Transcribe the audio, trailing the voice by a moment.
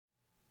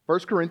1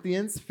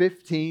 Corinthians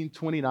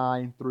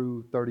 15:29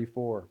 through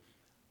 34.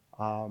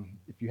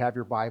 If you have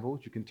your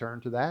Bibles, you can turn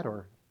to that,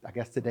 or I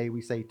guess today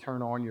we say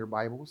turn on your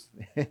Bibles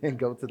and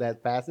go to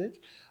that passage.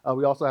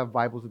 We also have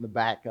Bibles in the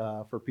back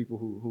for people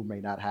who may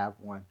not have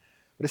one.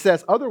 But it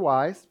says,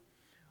 otherwise,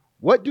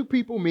 what do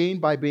people mean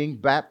by being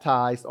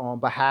baptized on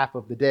behalf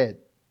of the dead?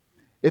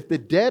 If the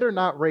dead are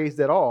not raised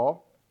at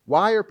all,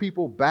 why are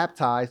people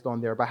baptized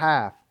on their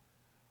behalf?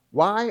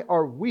 Why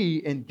are we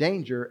in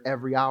danger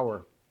every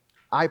hour?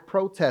 I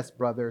protest,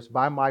 brothers,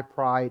 by my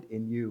pride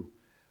in you,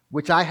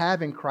 which I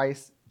have in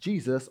Christ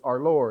Jesus our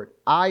Lord.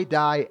 I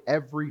die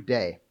every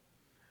day.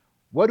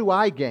 What do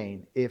I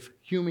gain if,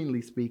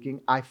 humanly speaking,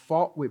 I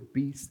fought with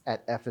beasts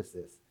at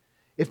Ephesus?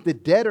 If the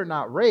dead are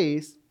not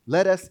raised,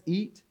 let us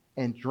eat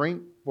and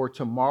drink, for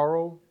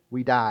tomorrow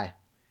we die.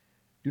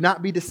 Do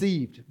not be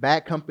deceived.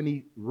 Bad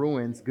company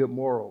ruins good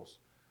morals.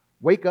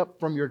 Wake up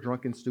from your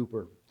drunken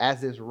stupor,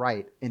 as is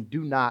right, and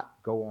do not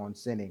go on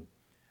sinning.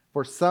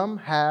 For some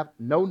have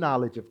no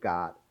knowledge of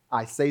God.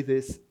 I say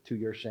this to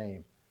your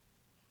shame.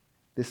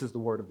 This is the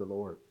word of the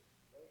Lord.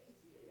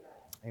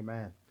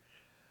 Amen.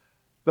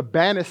 The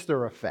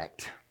banister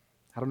effect.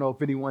 I don't know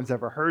if anyone's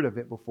ever heard of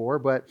it before,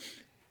 but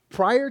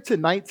prior to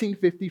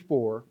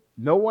 1954,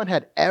 no one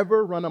had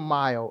ever run a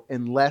mile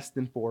in less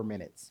than 4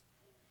 minutes.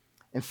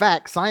 In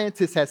fact,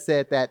 scientists have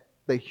said that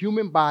the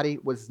human body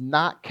was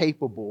not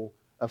capable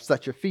of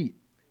such a feat,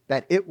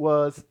 that it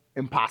was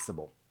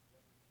impossible.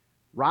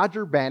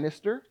 Roger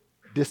Bannister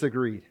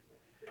disagreed.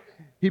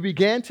 He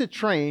began to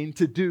train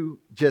to do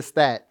just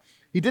that.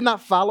 He did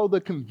not follow the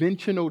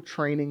conventional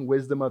training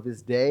wisdom of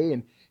his day,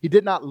 and he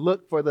did not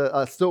look for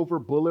the silver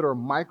bullet or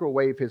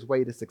microwave his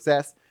way to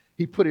success.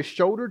 He put his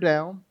shoulder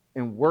down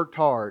and worked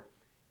hard.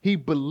 He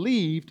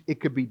believed it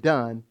could be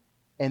done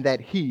and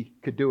that he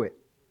could do it.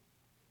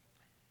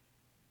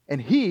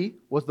 And he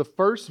was the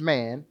first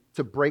man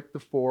to break the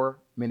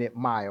 4-minute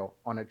mile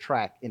on a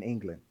track in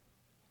England.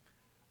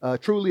 A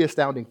truly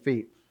astounding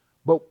feat.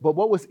 But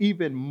what was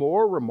even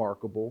more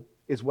remarkable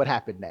is what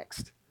happened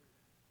next.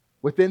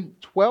 Within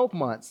 12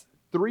 months,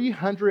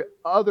 300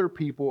 other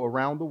people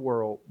around the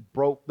world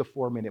broke the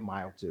 4-minute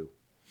mile too.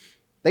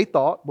 They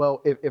thought,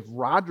 well, if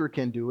Roger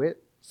can do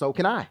it, so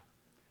can I.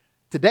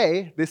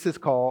 Today, this is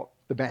called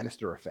the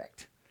Bannister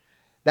effect.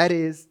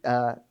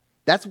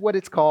 That's what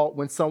it's called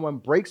when someone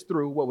breaks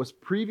through what was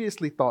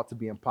previously thought to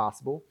be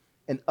impossible,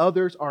 and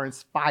others are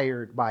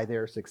inspired by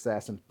their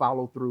success and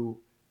follow through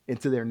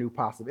into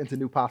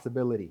new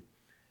possibility.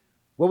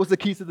 What was the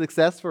key to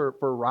success for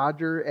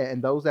Roger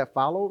and those that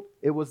followed?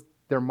 It was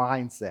their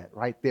mindset,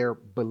 right? Their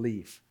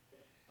belief.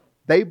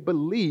 They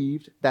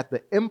believed that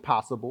the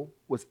impossible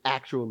was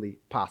actually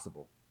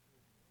possible.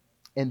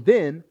 And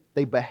then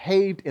they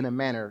behaved in a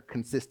manner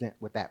consistent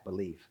with that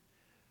belief.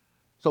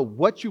 So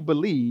what you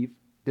believe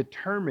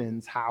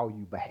determines how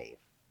you behave,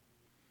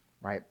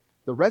 right?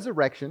 The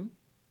resurrection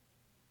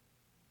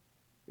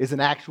is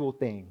an actual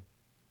thing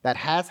that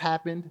has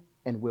happened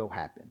and will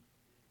happen.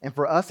 And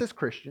for us as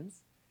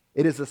Christians,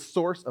 it is a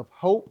source of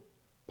hope,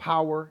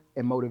 power,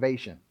 and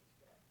motivation.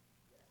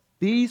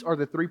 These are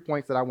the 3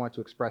 points that I want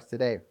to express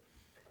today.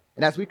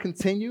 And as we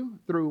continue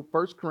through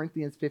 1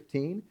 Corinthians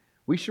 15,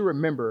 we should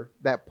remember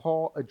that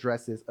Paul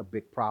addresses a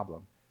big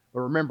problem.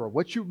 But remember,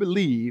 what you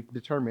believe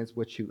determines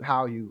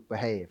how you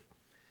behave.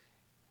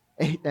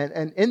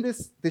 And in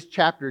this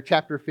chapter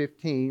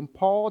 15,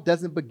 Paul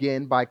doesn't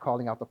begin by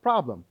calling out the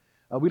problem.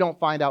 We don't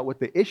find out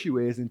what the issue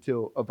is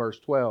until verse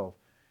 12.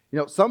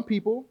 Some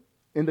people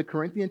in the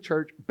Corinthian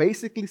church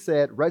basically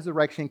said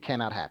resurrection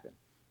cannot happen.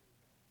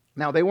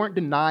 Now, they weren't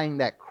denying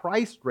that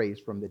Christ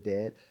raised from the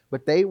dead,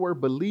 but they were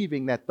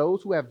believing that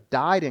those who have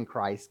died in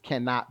Christ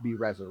cannot be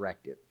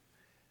resurrected.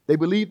 They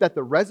believe that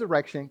the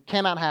resurrection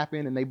cannot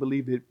happen, and they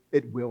believe that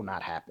it will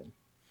not happen.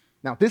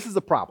 Now, this is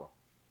a problem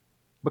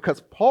because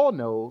Paul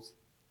knows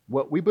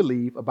what we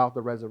believe about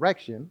the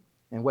resurrection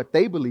and what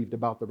they believed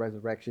about the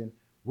resurrection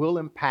will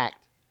impact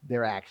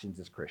their actions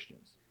as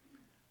Christians.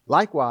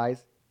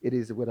 Likewise, it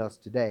is with us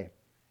today.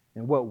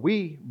 And what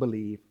we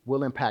believe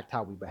will impact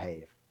how we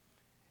behave.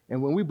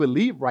 And when we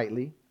believe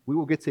rightly, we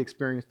will get to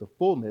experience the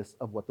fullness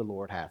of what the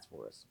Lord has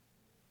for us.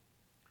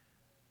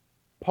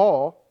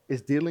 Paul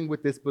is dealing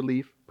with this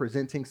belief,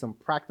 presenting some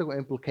practical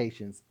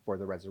implications for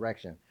the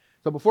resurrection.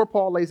 So before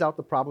Paul lays out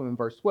the problem in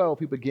verse 12,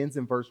 he begins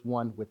in verse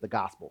 1 with the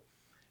gospel.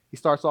 He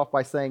starts off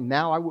by saying,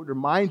 "Now I would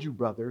remind you,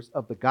 brothers,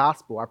 of the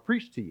gospel I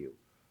preached to you,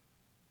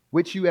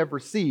 which you have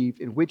received,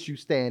 in which you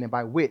stand, and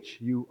by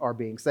which you are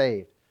being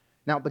saved."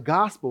 Now, the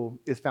gospel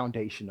is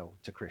foundational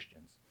to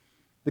Christians.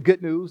 The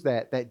good news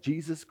that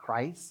Jesus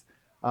Christ,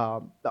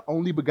 the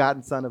only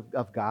begotten Son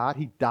of God,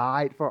 he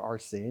died for our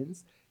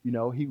sins.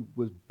 He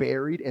was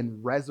buried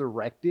and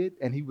resurrected,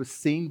 and he was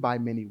seen by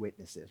many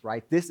witnesses,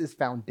 right? This is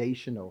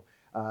foundational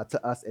to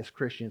us as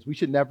Christians. We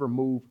should never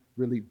move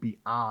really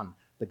beyond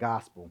the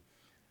gospel.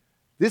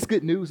 This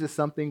good news is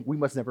something we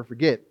must never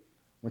forget.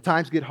 When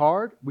times get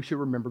hard, we should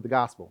remember the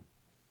gospel.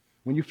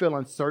 When you feel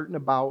uncertain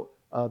about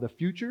the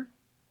future,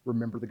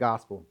 remember the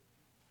gospel.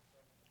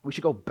 We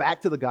should go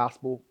back to the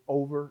gospel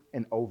over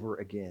and over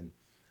again.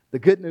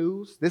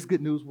 This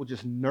good news will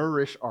just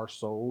nourish our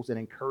souls and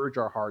encourage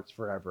our hearts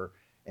forever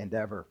and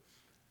ever.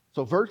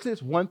 So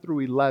verses 1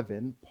 through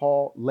 11,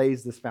 Paul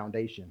lays this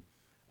foundation.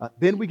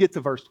 Then we get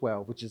to verse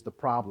 12, which is the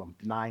problem,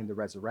 denying the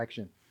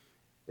resurrection.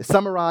 It's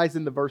summarized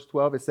in the verse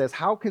 12. It says,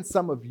 how can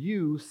some of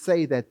you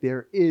say that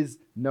there is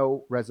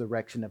no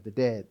resurrection of the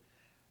dead?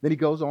 Then he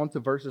goes on to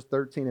verses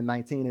 13 and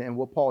 19. And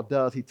what Paul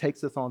does, he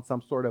takes us on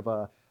some sort of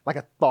a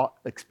thought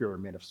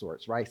experiment of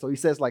sorts, right? So he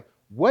says, like,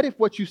 what if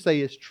what you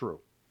say is true?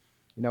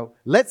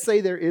 Let's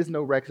say there is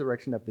no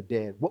resurrection of the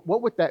dead.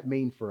 What would that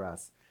mean for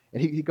us?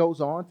 And he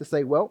goes on to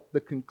say, well,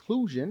 the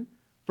conclusion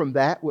from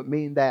that would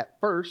mean that,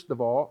 first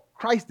of all,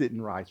 Christ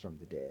didn't rise from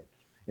the dead.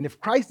 And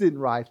if Christ didn't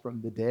rise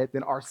from the dead,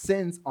 then our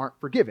sins aren't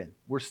forgiven.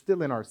 We're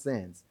still in our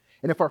sins.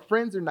 And if our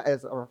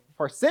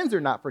sins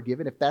are not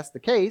forgiven, if that's the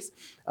case,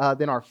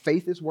 then our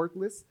faith is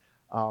worthless.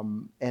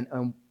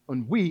 And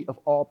we, of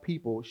all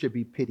people, should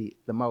be pitied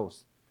the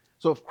most.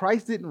 So if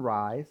Christ didn't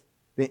rise,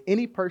 then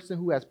any person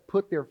who has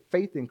put their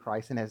faith in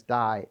Christ and has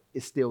died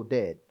is still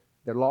dead.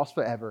 They're lost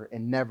forever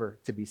and never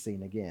to be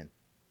seen again.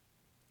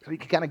 So he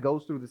kind of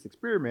goes through this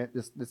experiment,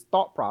 this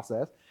thought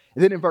process.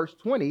 And then in verse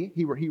 20,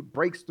 he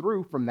breaks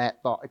through from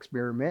that thought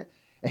experiment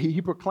and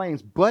he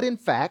proclaims, but in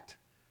fact,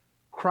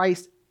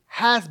 Christ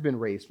has been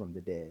raised from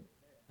the dead,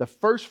 the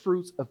first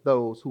fruits of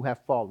those who have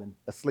fallen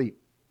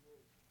asleep.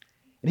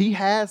 And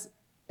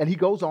he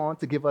goes on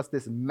to give us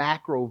this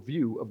macro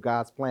view of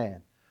God's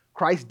plan.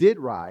 Christ did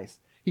rise.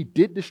 He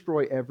did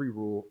destroy every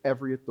rule,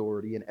 every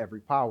authority, and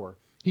every power.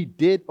 He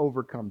did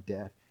overcome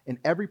death, and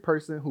every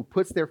person who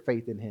puts their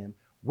faith in him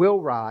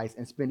will rise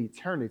and spend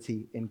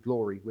eternity in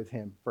glory with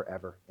him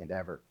forever and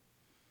ever.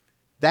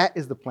 That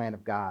is the plan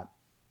of God.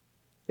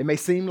 It may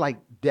seem like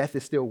death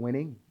is still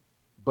winning,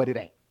 but it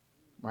ain't,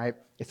 right?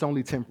 It's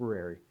only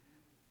temporary.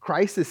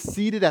 Christ is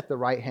seated at the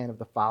right hand of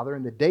the Father,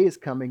 and the day is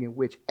coming in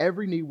which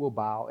every knee will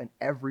bow and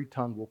every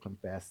tongue will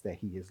confess that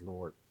he is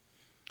Lord.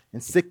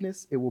 In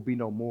sickness, it will be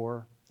no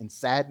more. In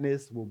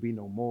sadness will be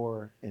no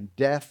more. And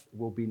death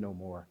will be no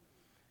more.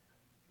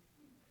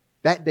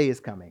 That day is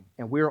coming,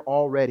 and we're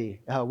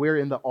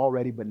in the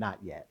already but not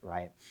yet,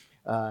 right?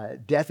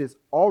 Death is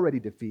already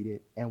defeated,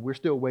 and we're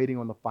still waiting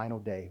on the final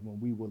day when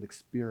we will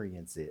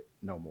experience it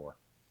no more.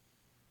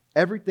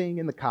 Everything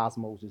in the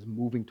cosmos is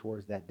moving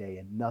towards that day,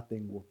 and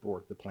nothing will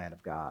thwart the plan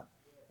of God.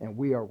 And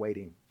we are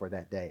waiting for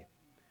that day.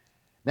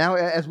 Now,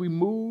 as we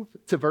move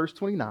to verse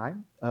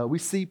 29, we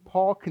see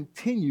Paul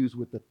continues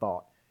with the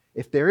thought,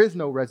 if there is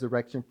no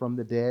resurrection from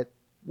the dead,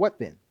 what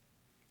then?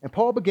 And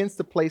Paul begins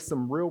to place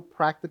some real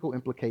practical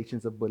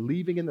implications of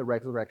believing in the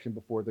resurrection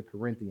before the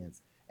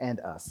Corinthians and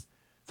us.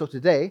 So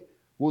today,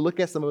 we'll look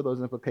at some of those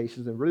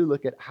implications and really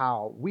look at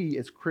how we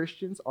as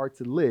Christians are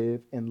to live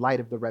in light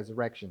of the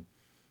resurrection.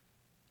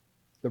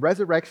 The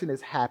resurrection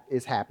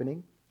is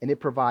happening, and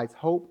it provides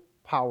hope,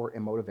 power,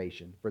 and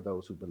motivation for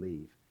those who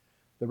believe.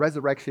 The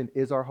resurrection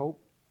is our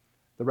hope,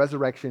 the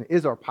resurrection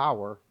is our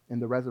power, and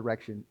the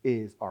resurrection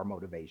is our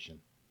motivation.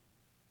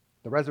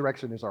 The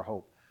resurrection is our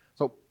hope.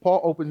 So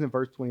Paul opens in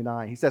verse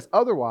 29. He says,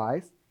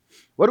 otherwise,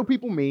 what do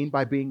people mean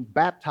by being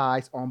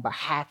baptized on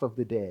behalf of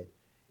the dead?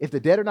 If the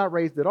dead are not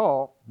raised at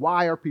all,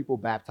 why are people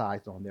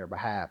baptized on their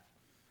behalf?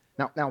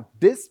 Now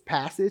this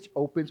passage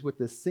opens with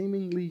this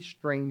seemingly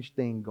strange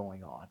thing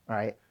going on,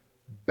 right?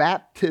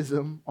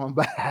 Baptism on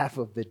behalf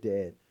of the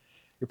dead.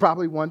 You're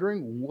probably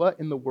wondering what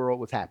in the world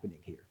was happening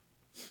here.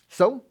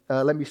 So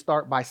let me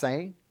start by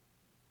saying,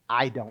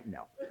 I don't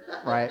know,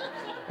 right?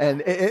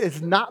 And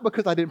it's not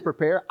because I didn't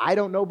prepare. I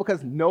don't know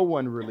because no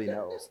one really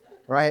knows,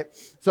 right?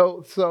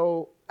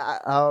 But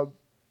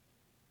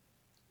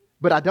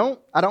I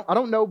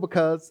don't know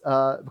because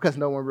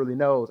no one really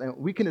knows. And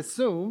we can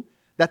assume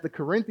that the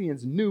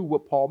Corinthians knew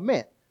what Paul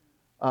meant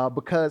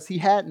because he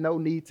had no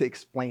need to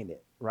explain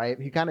it, right?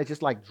 He kind of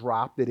just like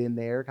dropped it in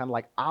there, kind of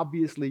like,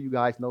 obviously you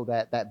guys know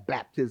that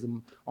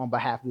baptism on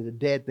behalf of the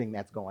dead thing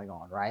that's going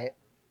on, right?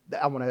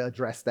 I want to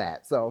address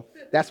that. So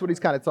that's what he's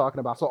kind of talking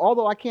about. So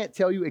although I can't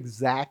tell you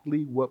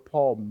exactly what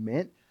Paul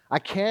meant, I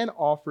can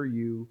offer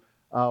you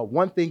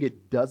one thing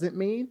it doesn't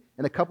mean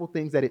and a couple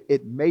things that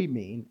it may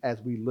mean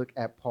as we look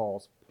at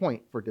Paul's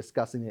point for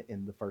discussing it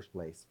in the first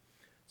place.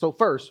 So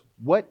first,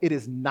 what it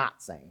is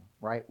not saying,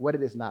 right? What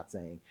it is not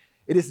saying.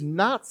 It is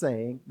not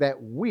saying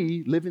that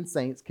we, living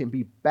saints, can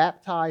be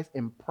baptized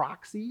in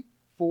proxy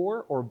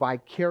for or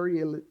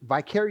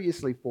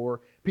vicariously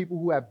for people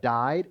who have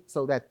died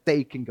so that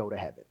they can go to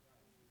heaven.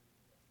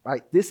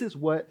 Right? This is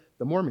what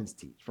the Mormons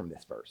teach from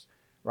this verse,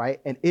 right?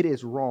 And it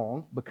is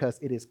wrong because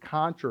it is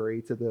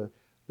contrary to the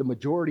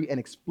majority and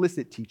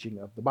explicit teaching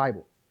of the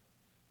Bible.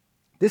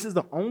 This is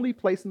the only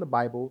place in the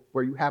Bible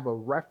where you have a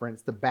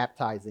reference to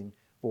baptizing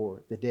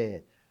for the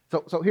dead.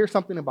 So here's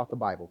something about the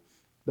Bible.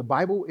 The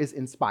Bible is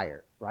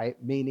inspired, right?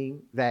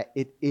 Meaning that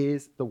it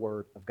is the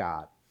word of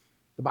God.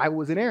 The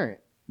Bible is inerrant,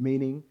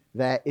 meaning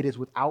that it is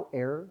without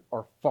error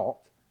or fault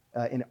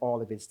in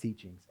all of its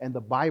teachings. And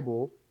the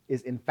Bible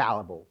is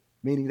infallible,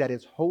 meaning that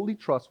it's wholly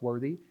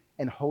trustworthy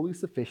and wholly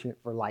sufficient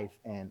for life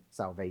and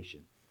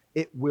salvation.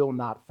 It will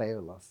not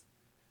fail us.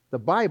 The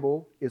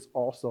Bible is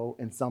also,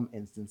 in some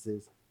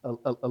instances,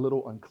 a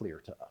little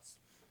unclear to us,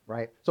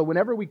 right? So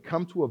whenever we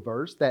come to a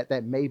verse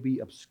that may be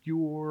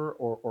obscure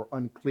or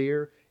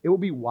unclear, it will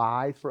be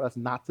wise for us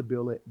not to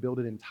build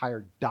an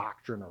entire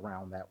doctrine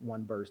around that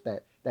one verse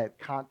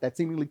that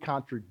seemingly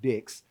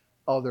contradicts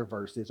other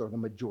verses or the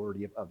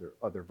majority of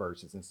other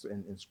verses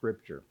in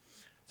Scripture.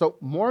 So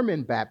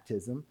Mormon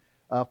baptism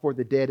for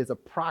the dead is a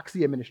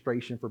proxy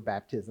administration for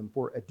baptism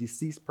for a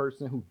deceased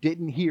person who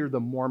didn't hear the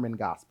Mormon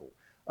gospel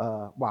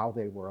while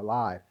they were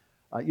alive.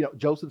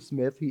 Joseph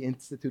Smith, he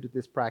instituted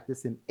this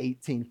practice in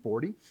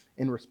 1840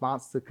 in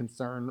response to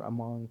concern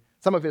among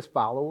some of his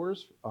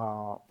followers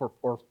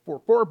for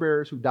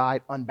forebears who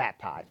died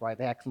unbaptized, right?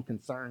 They had some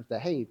concerns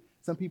that, hey,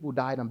 some people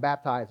died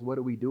unbaptized. What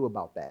do we do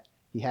about that?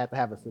 He had to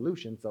have a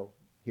solution, so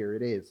here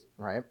it is,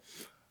 right?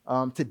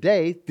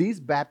 Today, these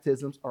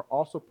baptisms are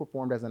also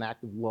performed as an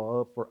act of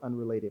love for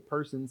unrelated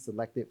persons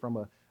selected from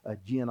a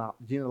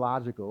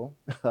genealogical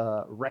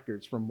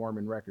records from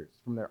Mormon records,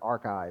 from their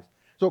archives.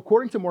 So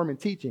according to Mormon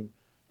teaching,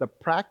 the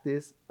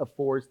practice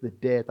affords the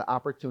dead the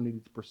opportunity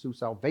to pursue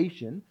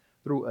salvation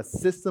through a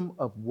system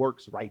of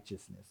works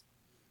righteousness.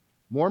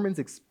 Mormons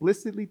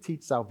explicitly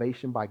teach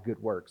salvation by good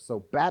works,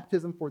 so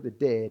baptism for the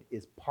dead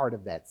is part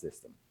of that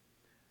system.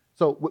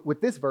 So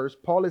with this verse,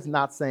 Paul is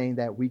not saying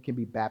that we can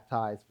be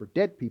baptized for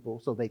dead people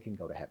so they can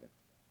go to heaven.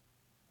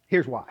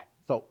 Here's why.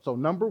 So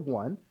number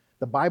one,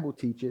 the Bible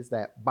teaches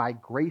that by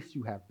grace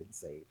you have been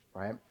saved,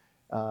 right?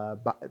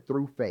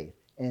 Through faith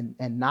and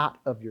not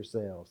of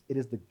yourselves. It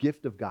is the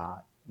gift of God,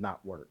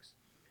 not works.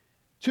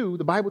 Two,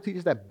 the Bible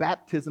teaches that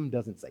baptism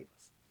doesn't save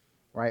us,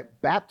 right?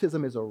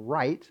 Baptism is a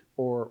rite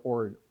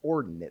or an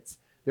ordinance.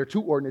 There are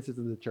two ordinances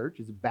of the church.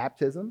 It's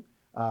baptism,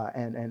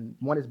 and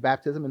one is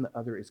baptism and the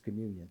other is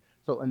communion.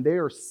 And they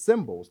are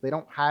symbols. They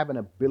don't have an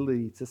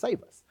ability to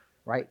save us,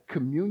 right?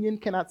 Communion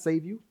cannot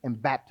save you, and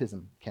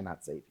baptism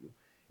cannot save you.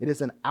 It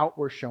is an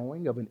outward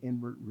showing of an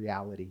inward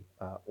reality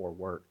or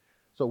work.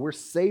 So we're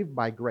saved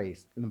by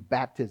grace, and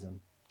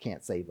baptism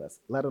can't save us,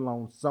 let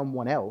alone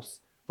someone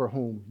else for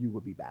whom you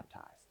would be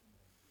baptized.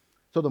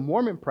 So the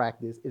Mormon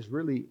practice is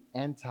really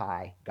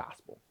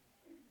anti-gospel.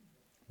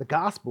 The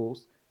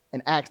Gospels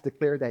and Acts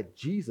declare that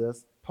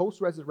Jesus'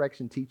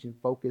 post-resurrection teaching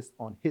focused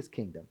on his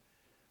kingdom.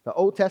 The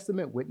Old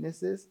Testament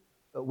witnesses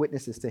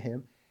to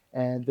him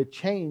and the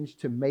charge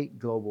to make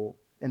global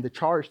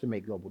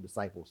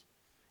disciples.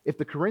 If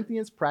the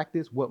Corinthians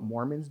practiced what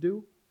Mormons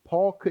do,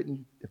 Paul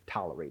couldn't have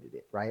tolerated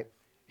it, right?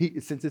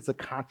 Since it's a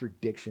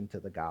contradiction to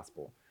the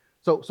gospel.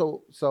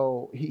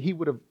 So he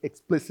would have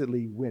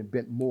explicitly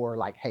been more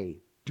like, hey,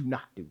 do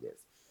not do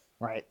this,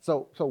 right?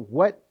 So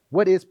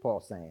what is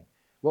Paul saying?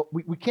 Well,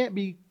 we can't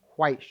be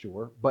quite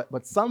sure,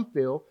 but some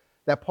feel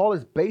that Paul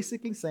is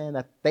basically saying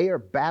that they are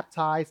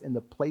baptized in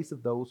the place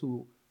of those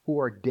who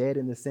are dead,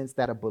 in the sense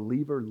that a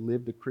believer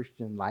lived a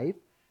Christian life,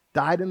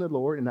 died in the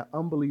Lord, and an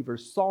unbeliever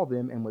saw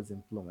them and was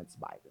influenced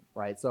by them,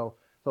 right? So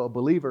a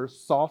believer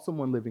saw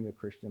someone living a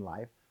Christian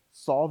life,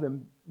 saw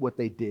them, what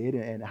they did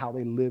and how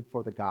they lived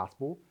for the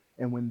gospel,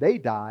 and when they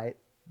died,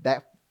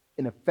 that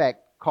in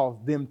effect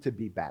caused them to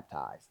be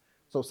baptized.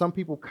 So some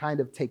people kind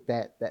of take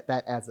that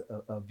as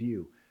a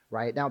view.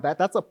 Right now,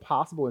 that's a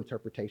possible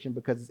interpretation,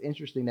 because it's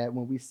interesting that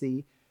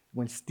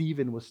when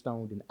Stephen was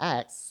stoned in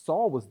Acts,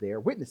 Saul was there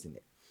witnessing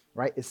it.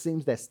 Right? It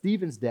seems that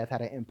Stephen's death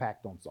had an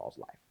impact on Saul's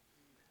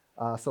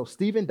life. So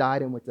Stephen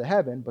died and went to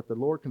heaven, but the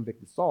Lord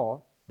convicted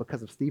Saul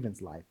because of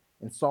Stephen's life,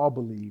 and Saul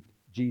believed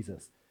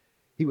Jesus.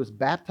 He was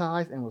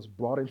baptized and was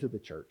brought into the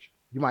church.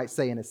 You might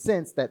say, in a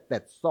sense,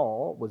 that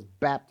Saul was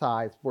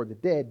baptized for the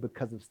dead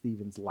because of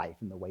Stephen's life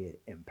and the way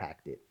it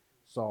impacted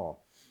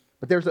Saul.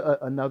 But there's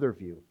another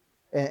view.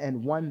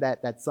 And one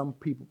that some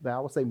people, that I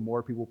would say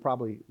more people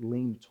probably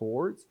lean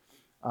towards,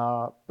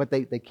 but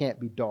they can't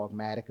be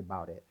dogmatic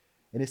about it.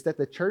 And it's that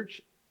the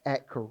church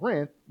at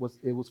Corinth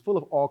was full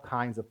of all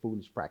kinds of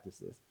foolish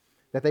practices,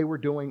 that they were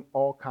doing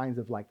all kinds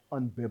of like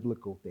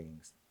unbiblical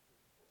things.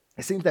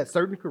 It seems that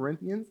certain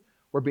Corinthians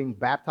were being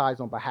baptized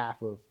on behalf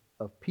of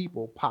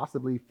people,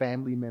 possibly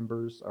family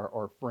members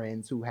or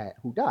friends who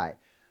died.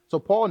 So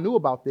Paul knew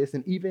about this,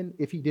 and even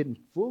if he didn't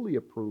fully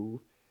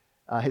approve,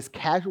 his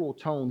casual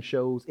tone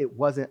shows it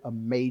wasn't a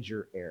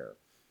major error.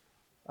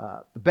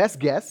 The best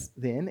guess,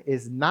 then,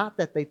 is not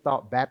that they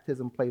thought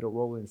baptism played a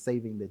role in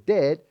saving the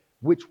dead,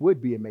 which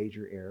would be a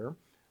major error,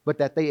 but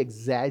that they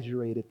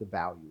exaggerated the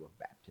value of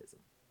baptism.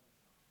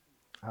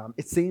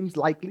 It seems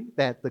likely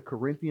that the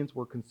Corinthians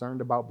were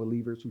concerned about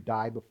believers who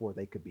died before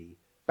they could be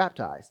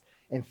baptized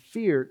and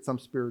feared some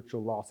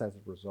spiritual loss as a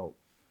result.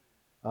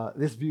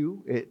 This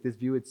view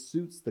it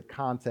suits the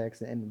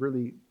context and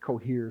really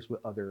coheres with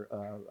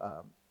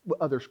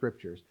other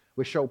scriptures,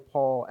 which show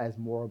Paul as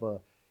more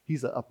of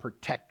he's a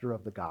protector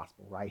of the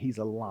gospel, right? He's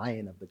a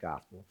lion of the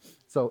gospel.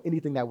 So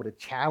anything that would have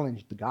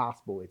challenged the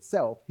gospel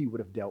itself, he would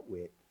have dealt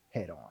with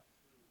head on.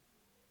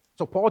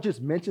 So Paul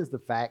just mentions the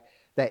fact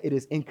that it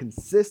is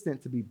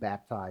inconsistent to be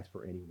baptized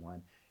for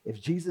anyone if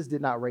Jesus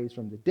did not raise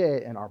from the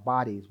dead, and our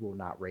bodies will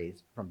not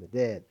raise from the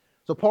dead.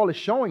 So Paul is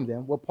showing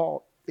them, what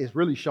Paul is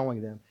really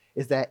showing them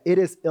is that it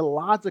is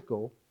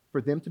illogical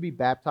for them to be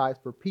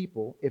baptized for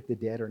people if the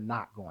dead are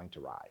not going to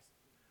rise.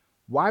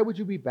 Why would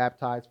you be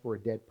baptized for a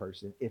dead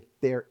person if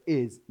there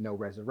is no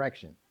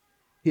resurrection?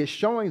 He is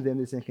showing them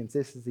this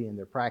inconsistency in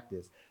their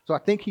practice. So I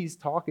think he's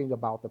talking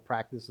about the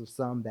practice of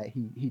some that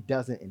he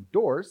doesn't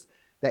endorse,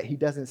 that he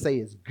doesn't say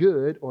is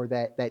good or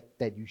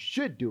that you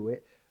should do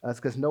it,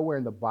 because nowhere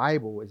in the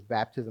Bible is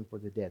baptism for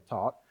the dead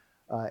taught.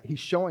 He's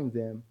showing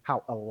them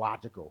how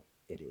illogical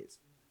it is,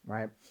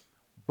 right?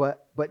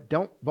 But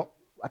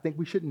I think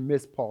we shouldn't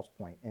miss Paul's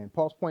point. And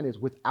Paul's point is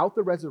without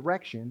the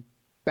resurrection,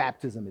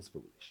 baptism is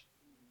foolish.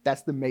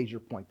 That's the major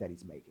point that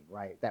he's making,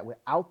 right? That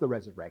without the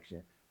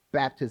resurrection,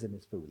 baptism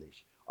is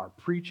foolish. Our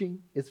preaching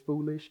is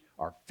foolish.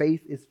 Our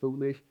faith is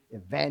foolish.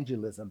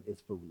 Evangelism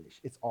is foolish.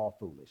 It's all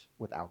foolish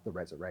without the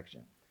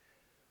resurrection.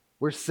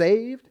 We're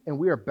saved and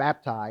we are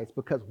baptized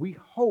because we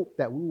hope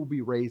that we will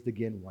be raised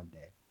again one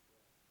day.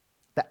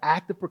 The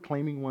act of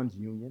proclaiming one's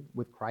union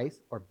with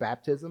Christ or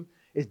baptism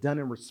is done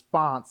in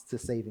response to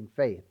saving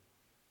faith.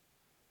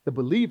 The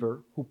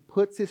believer who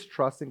puts his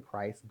trust in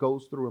Christ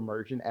goes through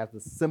immersion as the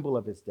symbol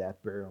of his death,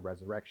 burial, and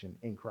resurrection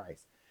in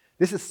Christ.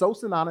 This is so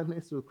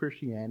synonymous with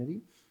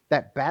Christianity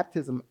that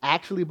baptism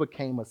actually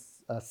became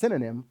a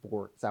synonym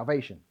for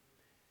salvation.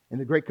 In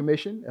the Great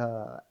Commission,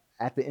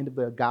 at the end of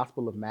the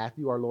Gospel of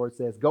Matthew, our Lord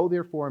says, "Go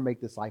therefore and make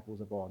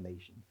disciples of all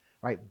nations,"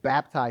 right?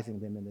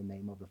 Baptizing them in the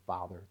name of the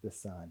Father, the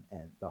Son,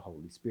 and the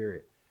Holy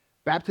Spirit.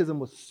 Baptism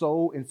was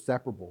so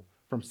inseparable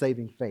from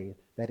saving faith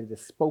that it is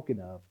spoken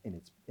of in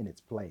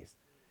its place.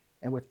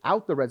 And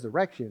without the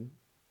resurrection,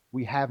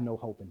 we have no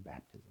hope in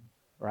baptism,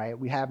 right?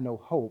 We have no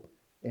hope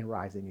in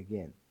rising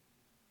again.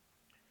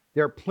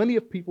 There are plenty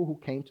of people who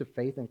came to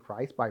faith in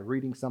Christ by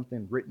reading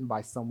something written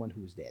by someone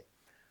who's dead,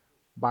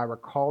 by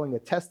recalling a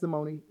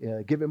testimony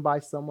given by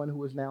someone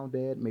who is now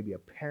dead, maybe a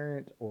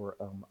parent or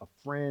a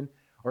friend,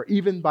 or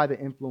even by the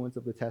influence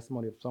of the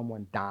testimony of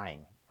someone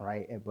dying,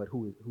 right? But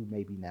who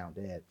may be now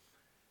dead.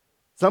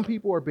 Some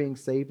people are being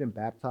saved and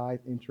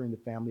baptized, entering the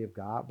family of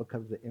God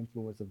because of the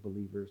influence of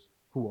believers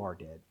who are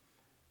dead.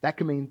 That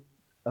could mean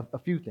a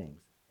few things.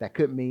 That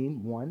could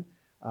mean, one,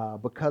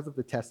 because of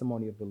the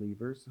testimony of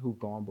believers who've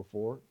gone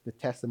before, the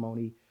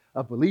testimony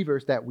of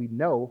believers that we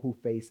know who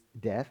face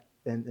death,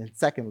 and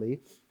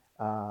secondly,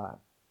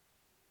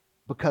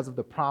 because of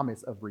the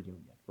promise of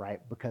reunion,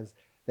 right? Because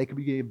they could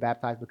be getting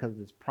baptized because of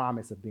this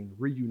promise of being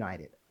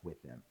reunited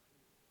with them.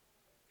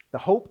 The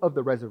hope of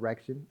the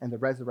resurrection and the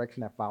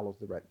resurrection that follows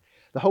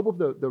the hope of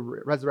the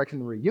resurrection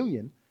and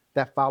reunion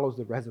that follows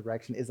the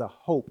resurrection is a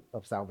hope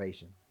of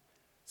salvation.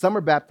 Some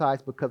are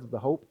baptized because of the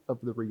hope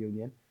of the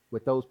reunion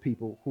with those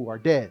people who are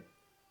dead.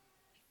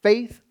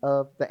 Faith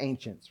of the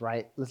ancients,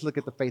 right? Let's look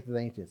at the faith of the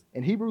ancients.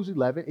 In Hebrews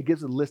 11, it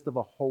gives a list of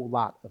a whole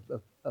lot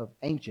of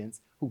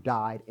ancients who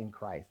died in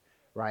Christ,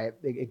 right?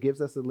 It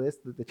gives us a list.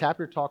 The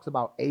chapter talks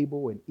about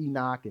Abel and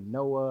Enoch and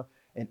Noah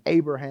and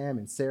Abraham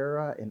and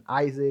Sarah and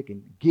Isaac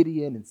and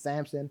Gideon and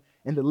Samson,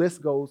 and the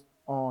list goes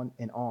on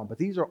and on. But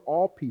these are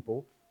all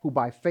people who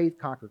by faith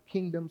conquered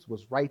kingdoms,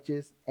 was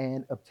righteous,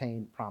 and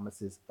obtained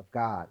promises of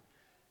God.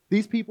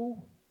 These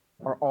people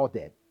are all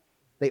dead.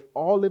 They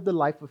all lived a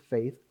life of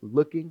faith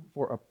looking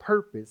for a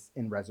purpose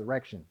in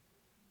resurrection.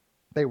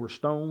 They were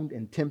stoned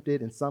and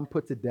tempted and some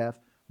put to death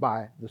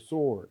by the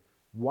sword.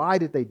 Why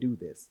did they do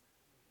this?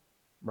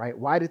 Right?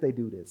 Why did they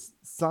do this?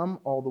 Some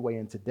all the way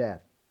into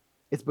death.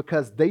 It's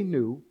because they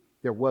knew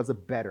there was a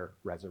better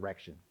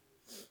resurrection.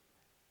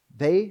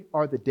 They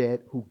are the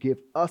dead who give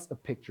us a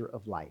picture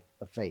of life,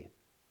 of faith.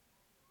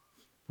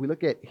 If we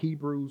look at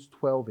Hebrews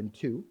 12 and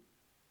 2,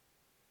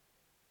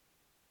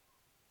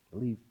 I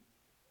believe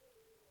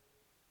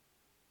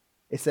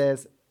it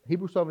says,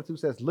 Hebrews 12 and 2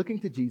 says, looking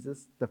to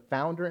Jesus, the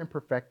founder and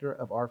perfecter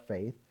of our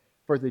faith,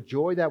 for the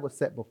joy that was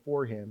set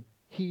before him,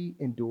 he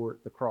endured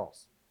the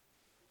cross,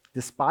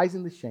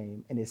 despising the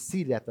shame, and is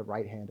seated at the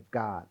right hand of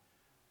God.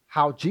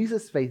 How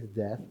Jesus faced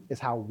death is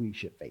how we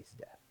should face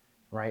death,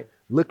 right?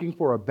 Looking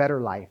for a better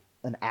life,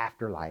 an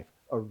afterlife,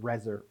 a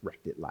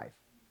resurrected life.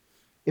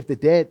 If the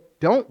dead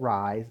don't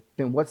rise,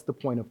 then what's the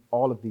point of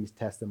all of these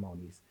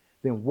testimonies?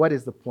 Then what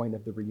is the point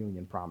of the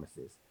reunion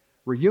promises?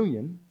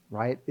 Reunion,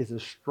 right, is a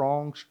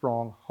strong,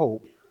 strong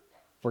hope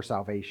for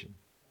salvation.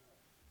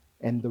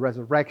 And the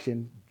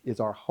resurrection is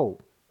our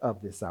hope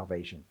of this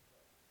salvation.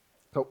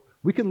 So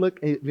we can look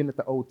even at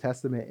the Old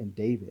Testament and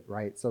David,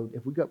 right? So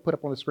if we put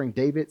up on the screen,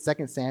 David,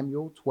 2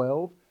 Samuel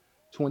 12,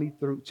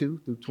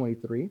 22 through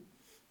 23.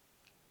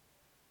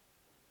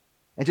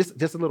 And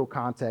just a little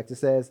context, it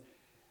says,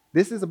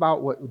 this is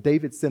about what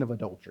David's sin of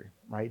adultery,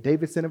 right?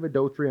 David's sin of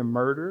adultery and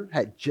murder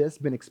had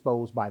just been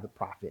exposed by the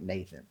prophet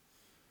Nathan.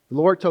 The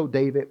Lord told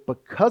David,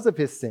 because of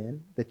his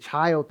sin, the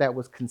child that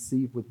was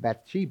conceived with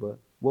Bathsheba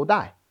will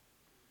die.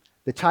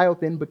 The child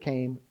then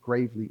became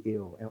gravely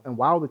ill. And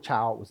while the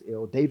child was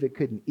ill, David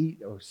couldn't eat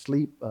or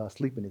sleep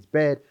in his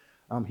bed.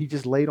 He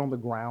just laid on the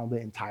ground the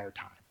entire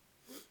time.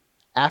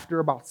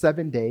 After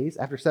 7 days,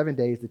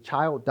 the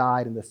child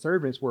died, and the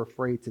servants were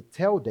afraid to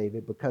tell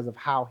David because of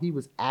how he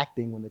was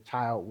acting when the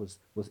child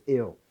was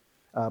ill,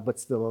 but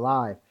still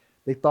alive.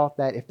 They thought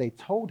that if they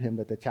told him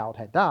that the child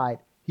had died,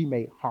 he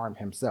may harm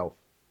himself.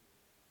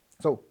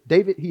 So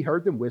David, he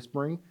heard them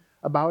whispering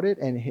about it,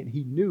 and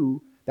he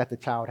knew that the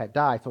child had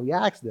died. So he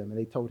asked them, and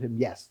they told him,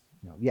 yes,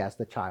 yes,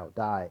 the child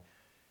died.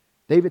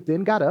 David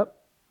then got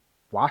up,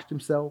 washed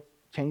himself,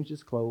 changed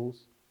his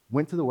clothes,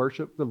 went to the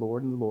worship the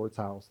Lord in the Lord's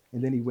house,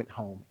 and then he went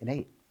home and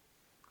ate.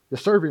 The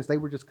servants, they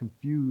were just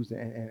confused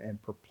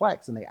and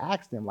perplexed, and they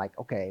asked him, like,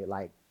 okay,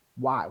 like,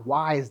 why?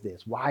 Why is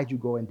this? Why'd you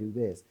go and do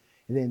this?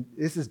 And then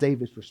this is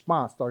David's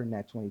response, starting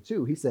at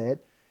 22. He said,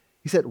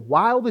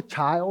 while the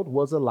child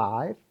was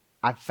alive,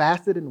 I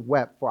fasted and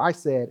wept, for I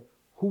said,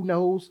 who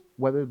knows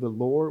whether the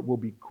Lord will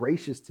be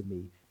gracious to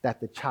me that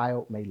the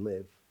child may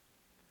live?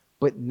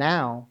 But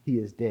now he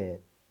is dead.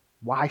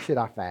 Why should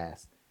I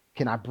fast?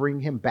 Can I bring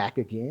him back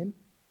again?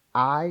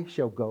 I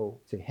shall go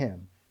to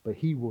him, but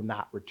he will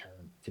not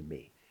return to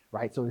me.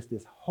 Right? So it's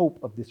this hope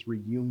of this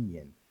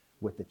reunion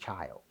with the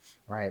child.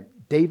 Right?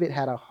 David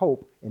had a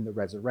hope in the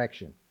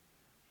resurrection.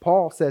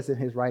 Paul says in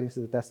his writings to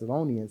the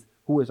Thessalonians,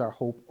 who is our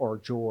hope or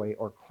joy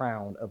or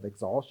crown of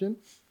exaltation?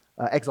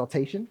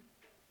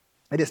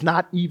 It is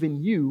not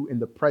even you in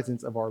the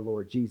presence of our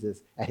Lord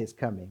Jesus at his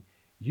coming.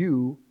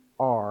 You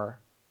are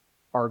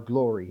our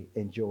glory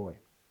and joy.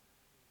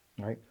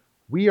 Right?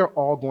 We are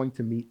all going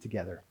to meet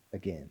together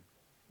again.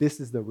 This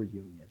is the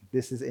reunion.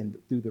 This is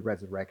through the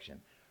resurrection.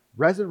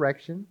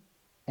 Resurrection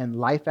and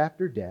life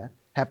after death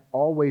have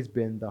always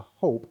been the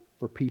hope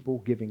for people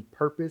giving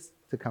purpose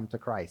to come to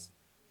Christ.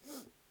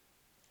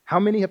 How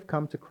many have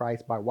come to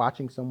Christ by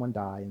watching someone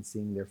die and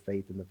seeing their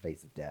faith in the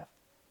face of death?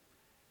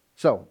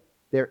 So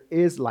there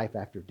is life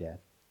after death.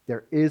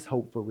 There is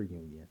hope for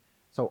reunion.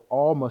 So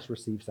all must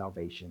receive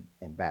salvation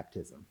and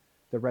baptism.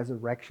 The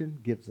resurrection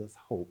gives us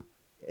hope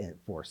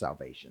for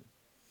salvation.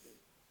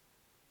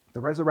 The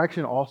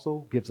resurrection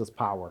also gives us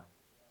power.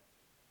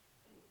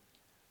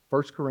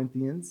 1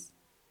 Corinthians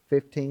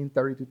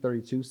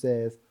 15:30-32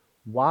 says,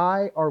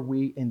 why are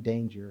we in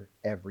danger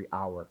every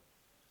hour?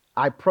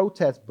 I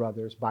protest,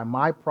 brothers, by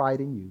my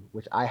pride in you,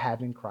 which I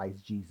have in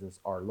Christ Jesus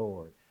our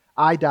Lord.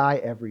 I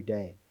die every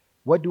day.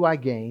 What do I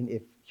gain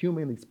if,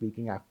 humanly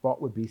speaking, I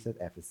fought with beasts at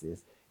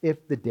Ephesus,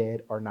 if the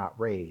dead are not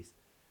raised?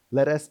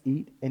 Let us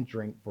eat and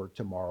drink, for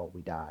tomorrow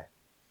we die.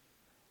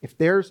 If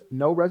there's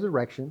no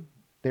resurrection,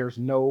 there's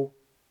no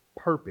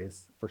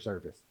purpose for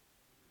service.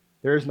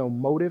 There is no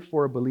motive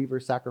for a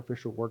believer's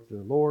sacrificial work to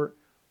the Lord.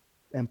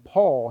 And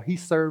Paul, he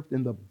served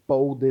in the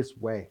boldest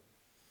way.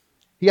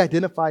 He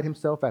identified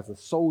himself as a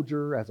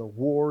soldier, as a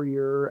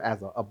warrior,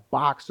 as a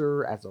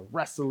boxer, as a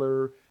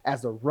wrestler,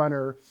 as a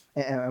runner.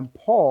 And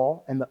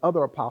Paul and the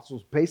other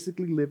apostles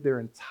basically lived their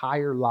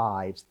entire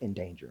lives in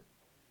danger.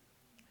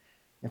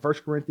 In 1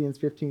 Corinthians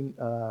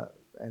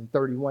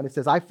 15:31, it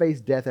says, I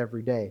face death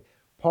every day.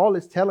 Paul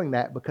is telling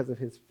that because of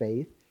his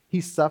faith.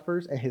 He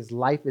suffers and his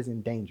life is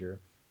in danger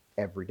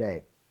every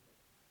day.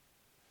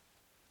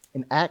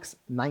 In Acts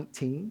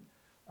 19,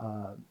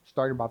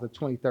 starting about the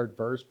 23rd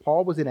verse,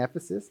 Paul was in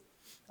Ephesus.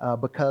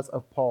 Because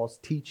of Paul's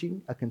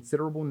teaching, a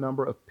considerable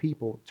number of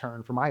people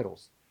turned from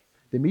idols.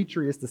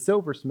 Demetrius, the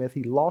silversmith,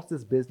 he lost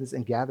his business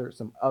and gathered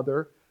some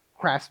other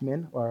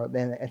craftsmen,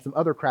 and some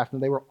other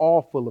craftsmen. They were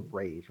all full of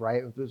rage,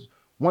 right? If there's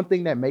one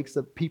thing that makes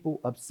people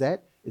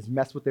upset is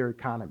mess with their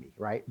economy,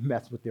 right?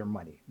 Mess with their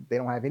money. They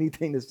don't have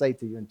anything to say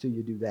to you until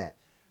you do that.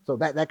 So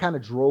that kind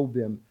of drove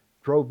them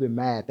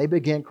mad. They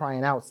began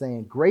crying out,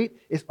 saying, great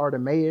is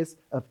Artemis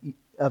of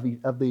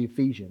the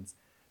Ephesians.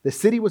 The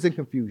city was in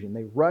confusion.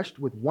 They rushed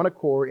with one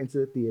accord into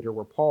the theater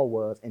where Paul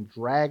was and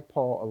dragged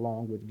Paul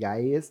along with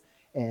Gaius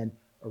and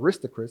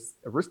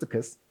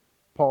Aristarchus,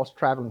 Paul's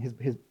traveling,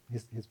 his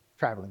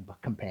traveling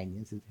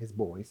companions, his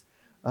boys,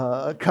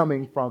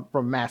 coming from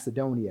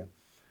Macedonia.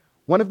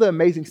 One of the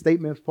amazing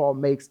statements Paul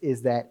makes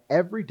is that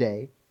every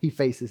day he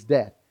faces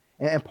death.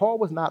 And Paul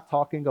was not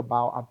talking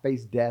about I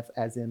face death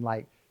as in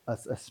like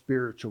a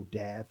spiritual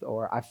death,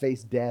 or I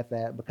face death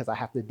because I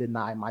have to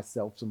deny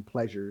myself some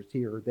pleasures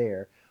here or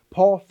there.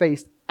 Paul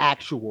faced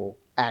actual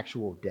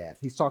death.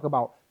 He's talking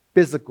about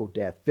physical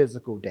death,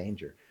 physical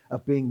danger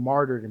of being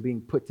martyred and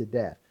being put to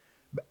death.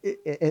 But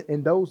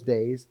in those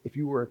days, if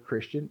you were a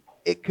Christian,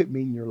 it could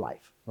mean your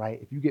life, right?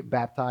 If you get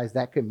baptized,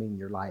 that could mean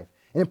your life.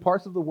 And in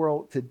parts of the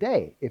world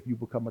today, if you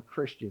become a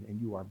Christian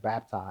and you are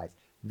baptized,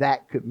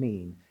 that could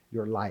mean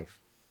your life.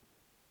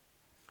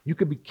 You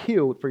could be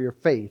killed for your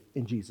faith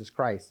in Jesus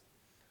Christ.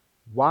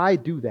 Why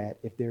do that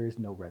if there is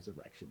no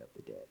resurrection of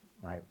the dead,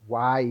 right?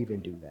 Why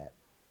even do that?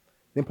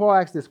 Then Paul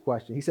asks this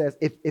question. He says,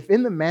 if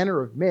in the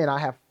manner of men I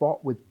have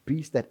fought with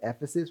beasts at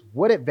Ephesus,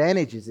 what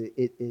advantage is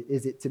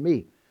it to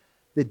me?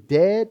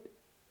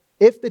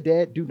 If the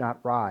dead do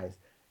not rise.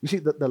 You see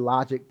the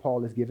logic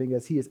Paul is giving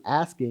us. He is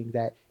asking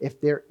that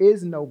if there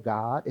is no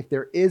God, if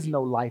there is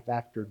no life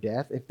after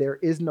death, if there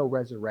is no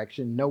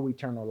resurrection, no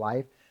eternal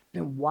life,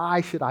 then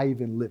why should I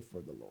even live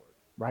for the Lord,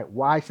 right?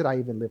 Why should I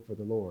even live for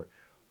the Lord?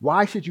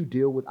 Why should you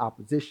deal with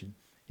opposition?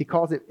 He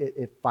calls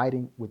it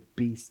fighting with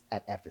beasts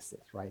at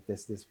Ephesus, right?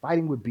 This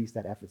fighting with beasts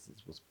at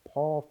Ephesus was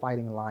Paul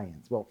fighting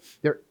lions. Well,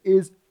 there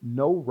is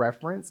no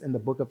reference in the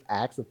book of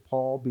Acts of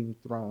Paul being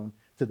thrown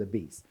to the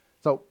beast.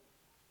 So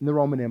in the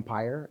Roman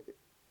Empire,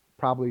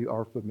 probably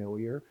are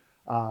familiar,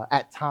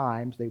 At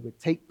times, they would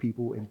take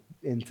people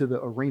into the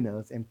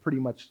arenas and pretty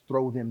much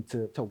throw them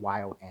to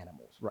wild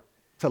animals, right?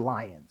 To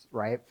lions,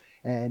 right?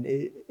 And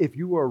if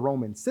you were a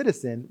Roman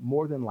citizen,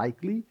 more than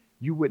likely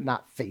you would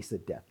not face a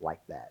death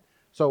like that.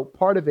 So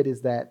part of it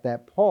is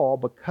that Paul,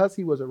 because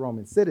he was a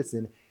Roman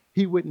citizen,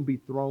 he wouldn't be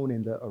thrown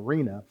in the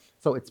arena.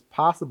 So it's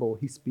possible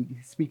he's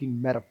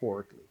speaking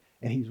metaphorically,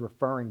 and he's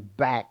referring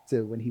back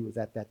to when he was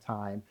at that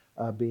time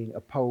being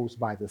opposed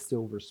by the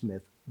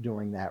silversmith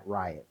during that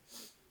riot.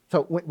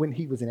 So when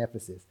he was in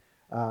Ephesus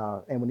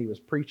and when he was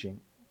preaching,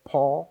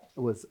 Paul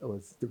was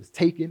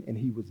taken and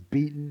he was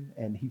beaten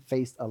and he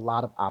faced a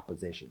lot of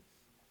opposition.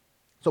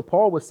 So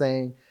Paul was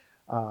saying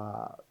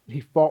he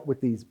fought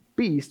with these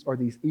beasts or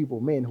these evil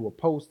men who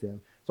opposed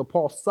him. So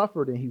Paul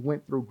suffered and he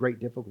went through great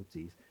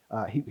difficulties.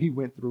 He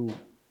went through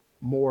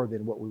more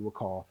than what we would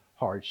call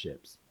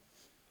hardships.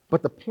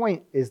 But the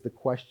point is the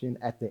question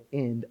at the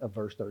end of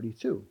verse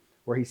 32,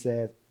 where he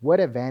says, what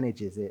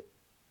advantage is it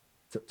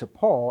to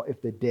Paul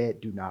if the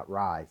dead do not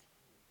rise?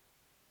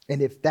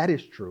 And if that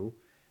is true,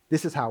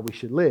 this is how we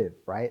should live,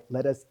 right?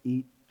 Let us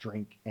eat,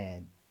 drink,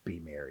 and be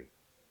merry.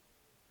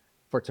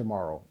 For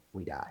tomorrow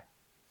we die.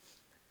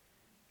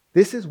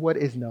 This is what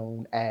is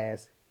known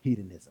as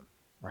hedonism,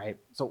 right?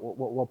 So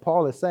what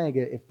Paul is saying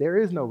is if there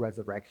is no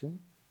resurrection,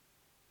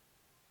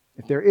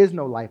 if there is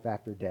no life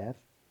after death,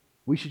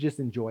 we should just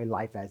enjoy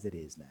life as it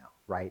is now,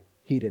 right?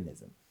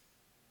 Hedonism.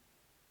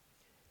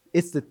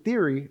 It's the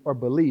theory or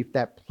belief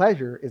that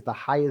pleasure is the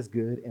highest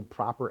good and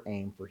proper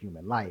aim for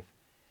human life.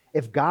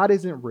 If God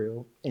isn't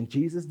real and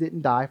Jesus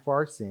didn't die for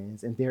our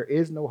sins and there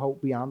is no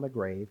hope beyond the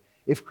grave,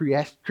 if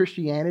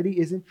Christianity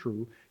isn't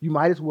true, you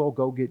might as well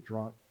go get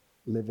drunk,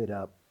 live it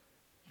up.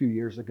 A few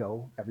years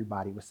ago,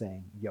 everybody was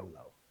saying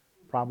YOLO.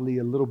 Probably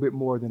a little bit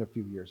more than a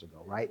few years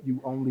ago, right?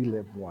 You only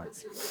live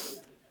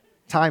once.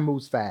 Time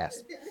moves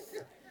fast.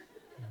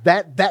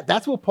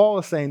 That's what Paul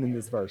is saying in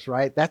this verse,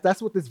 right? That's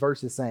what this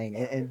verse is saying.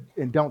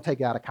 And don't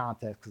take it out of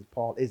context because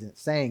Paul isn't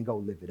saying go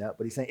live it up,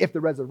 but he's saying if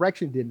the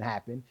resurrection didn't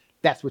happen,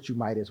 that's what you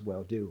might as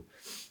well do.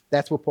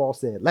 That's what Paul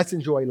said. Let's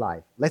enjoy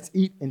life. Let's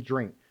eat and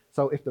drink.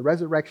 So if the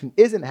resurrection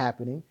isn't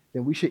happening,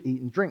 then we should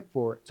eat and drink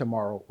for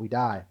tomorrow we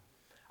die.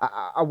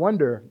 I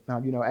wonder,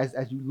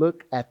 as you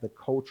look at the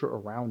culture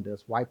around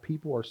us, why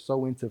people are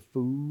so into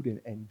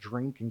food and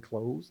drink and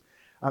clothes.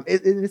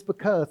 It's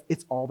because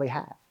it's all they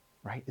have,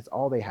 right? It's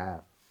all they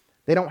have.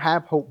 They don't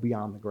have hope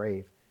beyond the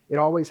grave. It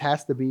always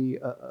has to be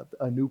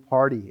a new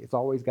party. It's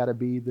always got to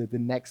be the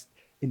next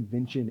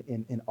invention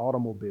in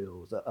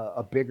automobiles,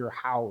 a bigger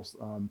house,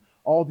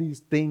 all these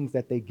things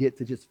that they get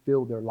to just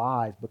fill their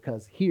lives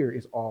because here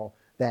is all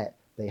that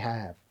they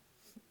have.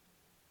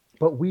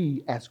 But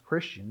we as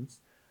Christians,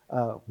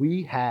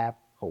 we have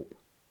hope,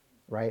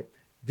 right?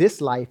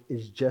 This life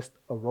is just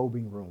a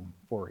robing room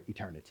for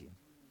eternity.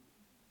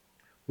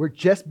 We're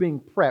just being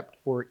prepped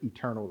for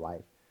eternal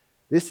life.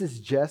 This is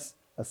just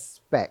a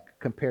speck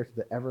compared to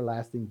the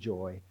everlasting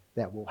joy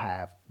that we'll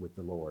have with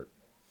the Lord.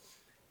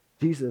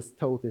 Jesus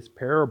told this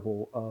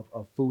parable of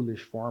a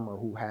foolish farmer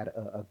who had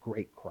a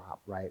great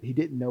crop, right? He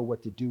didn't know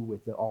what to do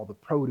with all the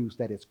produce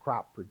that his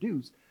crop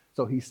produced.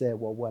 So he said,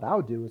 well, what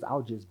I'll do is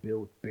I'll just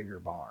build bigger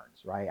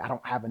barns, right? I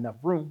don't have enough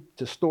room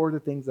to store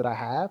the things that I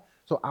have.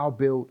 So I'll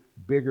build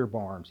bigger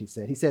barns, he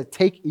said. He said,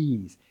 take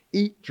ease,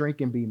 eat, drink,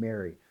 and be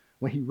merry.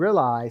 When he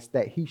realized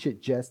that he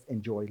should just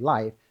enjoy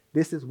life,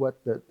 this is what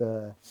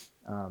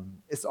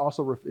it's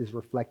also is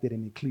reflected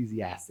in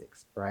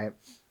Ecclesiastics, right?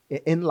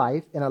 In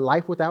life, in a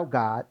life without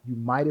God, you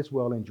might as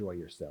well enjoy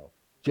yourself.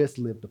 Just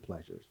live the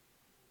pleasures.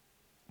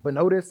 But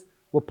notice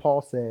what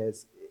Paul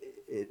says.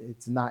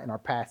 It's not in our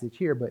passage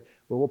here, but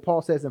what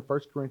Paul says in 1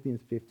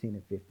 Corinthians 15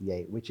 and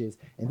 58, which is,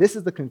 and this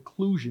is the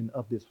conclusion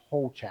of this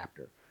whole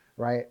chapter,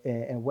 right?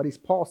 And what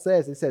Paul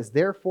says, it says,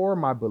 therefore,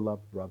 my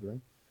beloved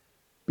brethren,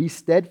 be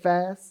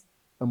steadfast,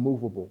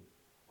 immovable,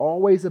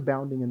 always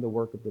abounding in the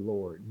work of the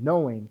Lord,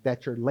 knowing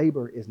that your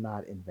labor is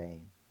not in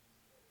vain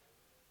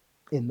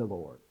in the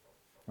Lord.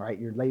 All right,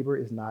 your labor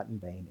is not in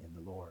vain in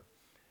the Lord.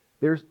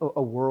 There's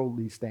a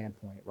worldly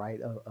standpoint, right,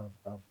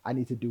 of I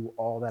need to do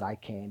all that I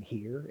can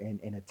here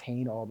and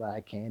attain all that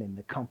I can in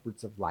the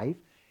comforts of life.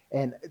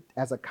 And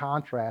as a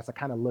contrast, I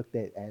kind of looked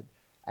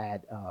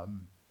at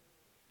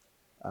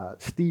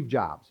Steve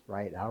Jobs,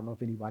 right? I don't know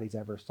if anybody's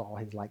ever saw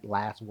his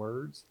last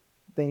words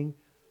thing.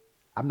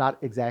 I'm not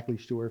exactly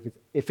sure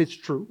if it's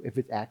true, if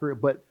it's accurate,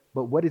 but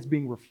what is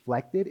being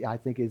reflected, I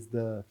think, is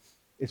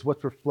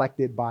what's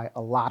reflected by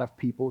a lot of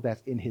people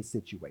that's in his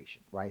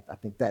situation, right? I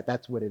think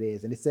that's what it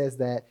is. And it says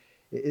that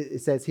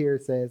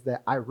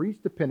I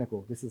reached the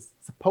pinnacle. This is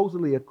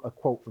supposedly a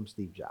quote from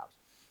Steve Jobs.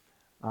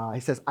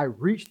 He says, I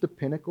reached the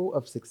pinnacle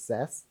of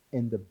success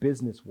in the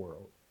business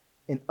world.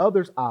 In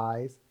others'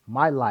 eyes,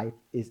 my life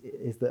is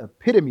the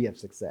epitome of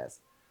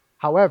success.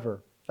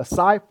 However,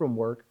 aside from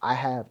work, I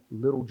have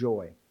little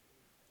joy.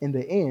 In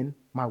the end,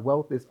 my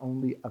wealth is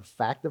only a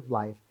fact of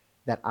life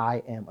that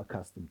I am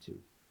accustomed to.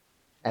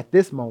 At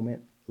this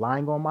moment,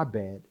 lying on my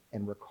bed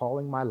and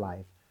recalling my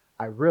life,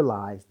 I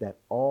realized that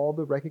all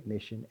the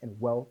recognition and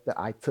wealth that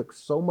I took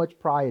so much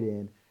pride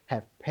in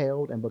have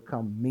paled and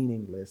become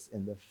meaningless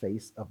in the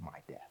face of my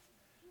death.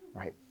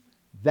 Right?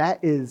 That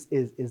is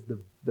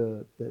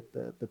the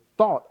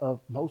thought of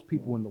most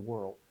people in the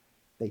world.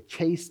 They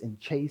chase and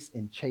chase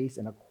and chase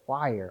and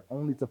acquire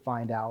only to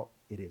find out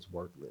it is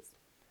worthless.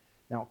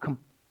 Now,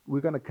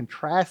 we're going to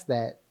contrast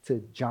that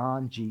to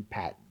John G.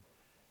 Patton.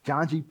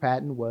 John G.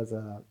 Patton was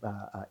a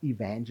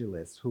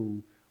evangelist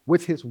who,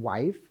 with his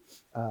wife,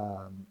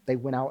 they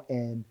went out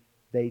and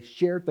they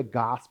shared the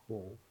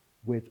gospel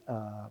with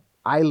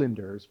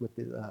islanders, with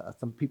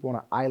some people on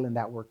an island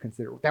that were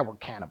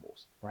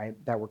cannibals, right?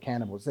 That were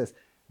cannibals. It says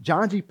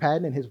John G.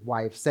 Patton and his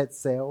wife set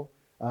sail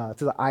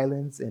to the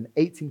islands in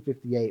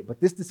 1858, but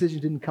this decision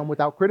didn't come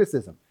without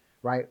criticism,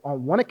 right?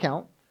 On one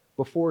account,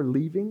 before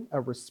leaving,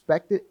 a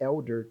respected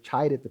elder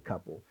chided the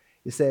couple.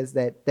 It says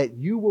that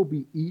you will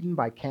be eaten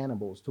by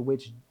cannibals, to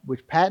which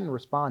Patton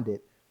responded,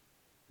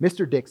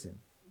 Mr. Dixon,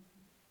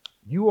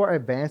 you are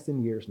advanced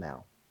in years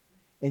now,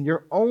 and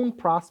your own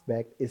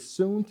prospect is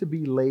soon to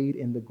be laid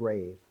in the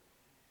grave,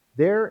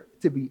 there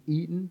to be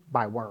eaten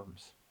by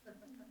worms.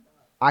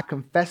 I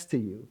confess to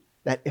you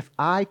that if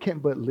I can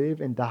but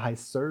live and die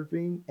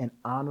serving and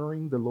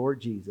honoring the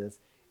Lord Jesus,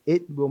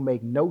 it will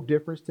make no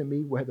difference to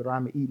me whether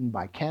I'm eaten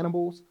by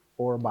cannibals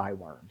or by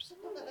worms,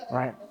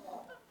 right?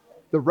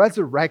 The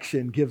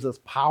resurrection gives us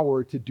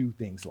power to do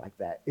things like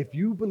that.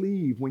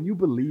 When you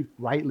believe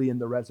rightly in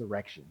the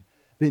resurrection,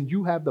 then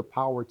you have the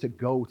power to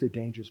go to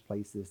dangerous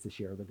places to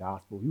share the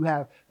gospel. You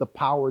have the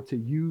power to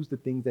use the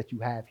things that you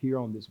have here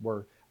on this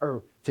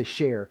earth to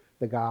share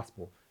the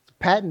gospel.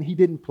 Patton, he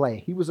didn't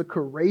play. He was a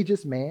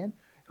courageous man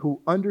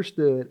who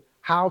understood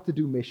how to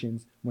do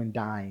missions when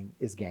dying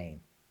is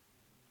gain.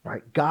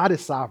 Right? God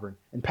is sovereign,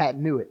 and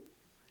Patton knew it.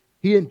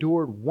 He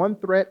endured one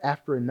threat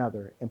after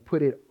another and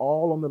put it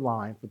all on the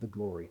line for the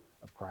glory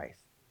of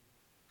Christ.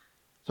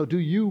 So do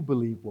you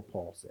believe what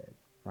Paul said,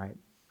 right?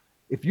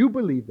 If you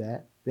believe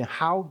that, then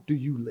how do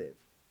you live?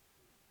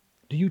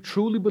 Do you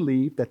truly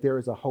believe that there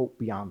is a hope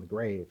beyond the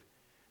grave?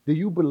 Do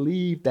you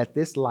believe that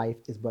this life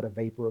is but a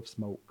vapor of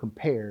smoke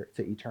compared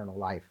to eternal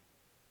life?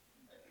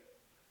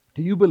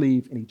 Do you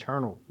believe in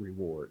eternal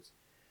rewards?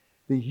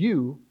 Then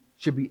you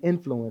should be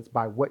influenced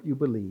by what you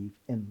believe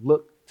and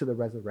look to the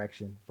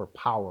resurrection for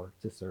power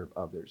to serve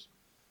others,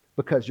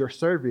 because your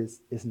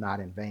service is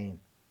not in vain.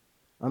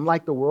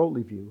 Unlike the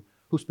worldly view,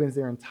 who spends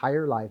their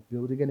entire life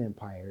building an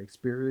empire,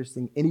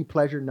 experiencing any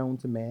pleasure known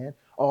to man,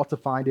 all to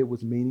find it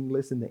was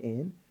meaningless in the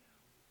end,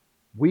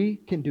 we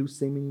can do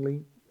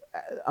seemingly,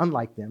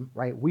 unlike them,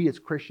 right? We as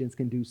Christians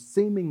can do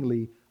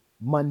seemingly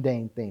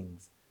mundane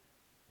things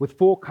with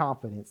full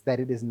confidence that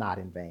it is not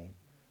in vain,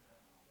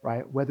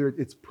 right? Whether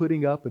it's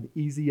putting up an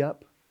easy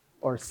up,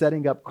 or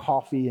setting up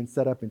coffee and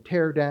set up and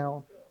tear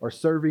down, or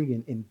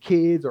serving in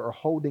kids, or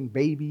holding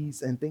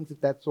babies and things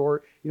of that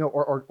sort,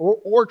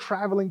 or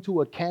traveling to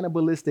a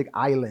cannibalistic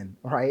island,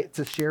 right,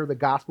 to share the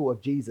gospel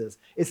of Jesus.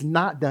 It's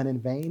not done in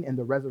vain, and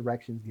the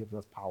resurrection gives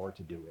us power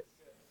to do it.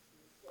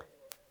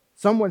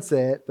 Someone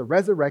said the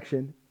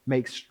resurrection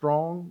makes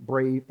strong,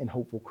 brave, and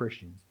hopeful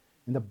Christians.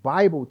 And the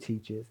Bible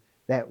teaches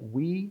that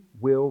we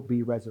will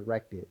be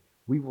resurrected.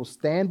 We will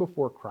stand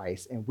before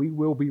Christ, and we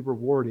will be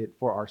rewarded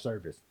for our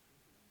service.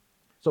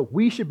 So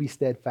we should be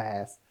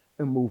steadfast,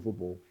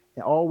 immovable,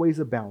 and always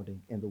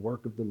abounding in the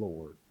work of the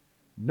Lord,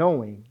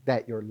 knowing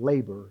that your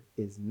labor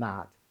is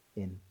not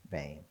in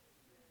vain.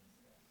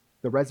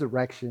 The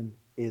resurrection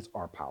is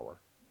our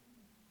power.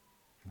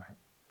 Right?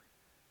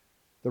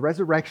 The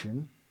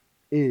resurrection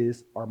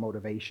is our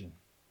motivation.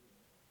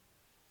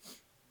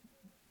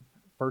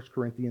 1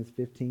 Corinthians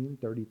 15,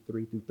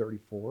 33 through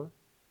 34.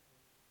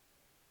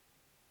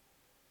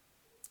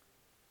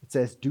 It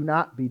says, do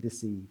not be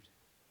deceived.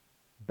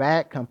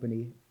 Bad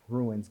company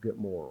ruins good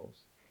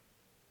morals.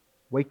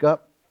 Wake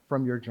up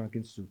from your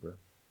drunken stupor,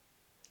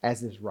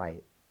 as is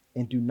right,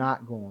 and do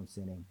not go on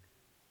sinning,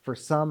 for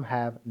some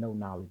have no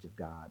knowledge of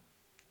God.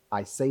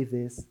 I say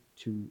this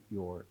to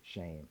your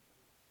shame.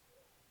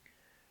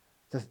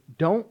 It says,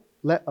 don't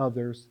let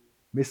others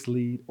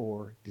mislead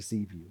or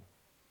deceive you.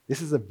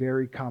 This is a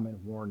very common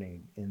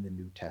warning in the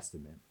New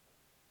Testament.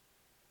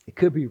 It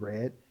could be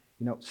read,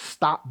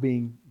 stop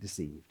being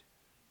deceived.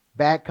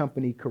 Bad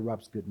company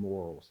corrupts good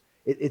morals.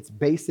 Its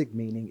basic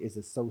meaning is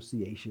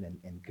association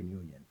and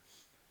communion.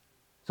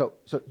 So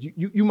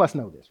you must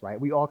know this, right?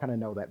 We all kind of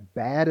know that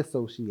bad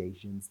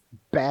associations,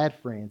 bad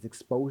friends,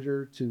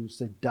 exposure to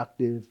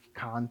seductive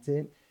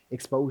content,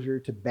 exposure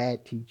to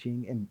bad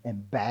teaching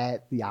and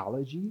bad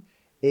theology,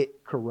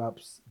 it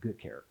corrupts good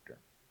character.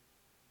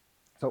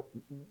 So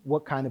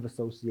what kind of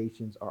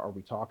associations are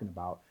we talking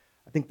about?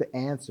 I think the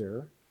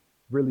answer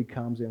really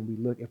comes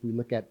in if we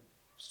look at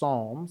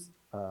Psalms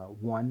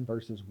 1,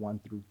 verses 1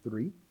 through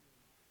 3.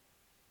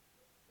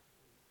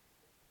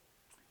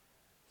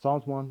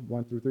 Psalms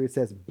 1 through 3, it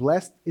says,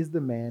 blessed is the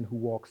man who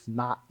walks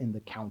not in the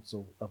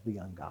counsel of the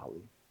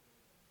ungodly,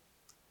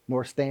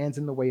 nor stands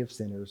in the way of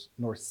sinners,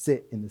 nor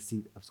sit in the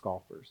seat of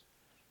scoffers.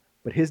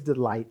 But his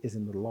delight is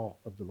in the law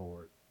of the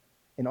Lord.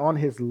 And on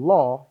his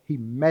law he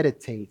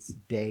meditates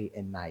day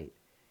and night.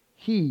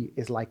 He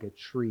is like a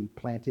tree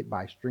planted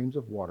by streams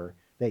of water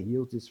that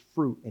yields its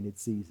fruit in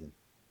its season.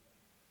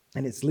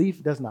 And its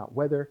leaf does not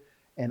wither,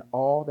 and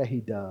all that he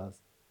does,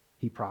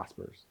 he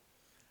prospers.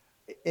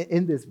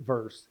 In this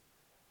verse,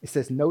 it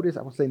says, notice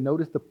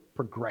the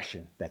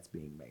progression that's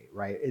being made,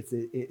 right?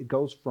 It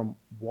goes from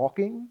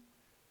walking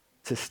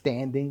to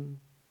standing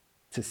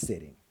to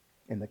sitting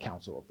in the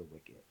counsel of the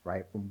wicked,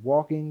 right? From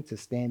walking to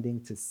standing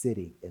to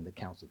sitting in the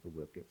counsel of the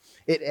wicked.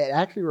 It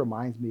actually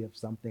reminds me of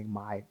something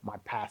my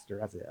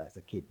pastor as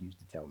a kid used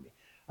to tell me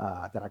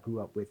that I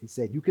grew up with. He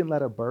said, you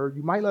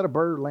might let a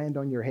bird land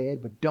on your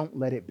head, but don't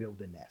let it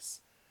build a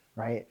nest,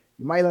 right?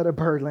 You might let a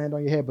bird land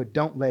on your head, but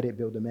don't let it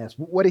build a nest.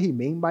 What did he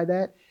mean by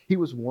that? He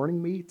was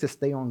warning me to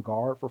stay on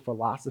guard for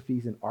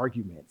philosophies and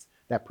arguments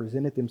that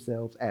presented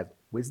themselves as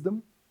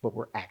wisdom, but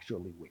were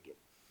actually wicked,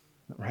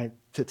 right?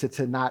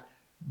 To not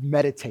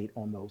meditate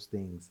on those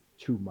things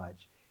too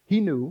much. He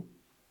knew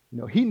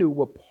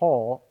what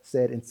Paul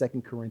said in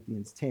 2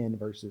 Corinthians 10,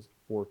 verses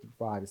 4 through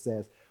 5. It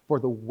says, for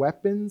the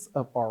weapons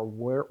of our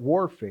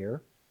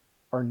warfare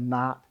are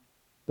not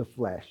the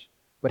flesh,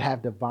 but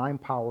have divine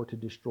power to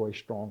destroy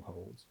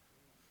strongholds.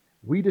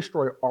 We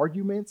destroy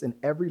arguments and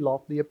every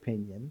lofty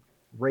opinion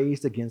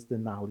raised against the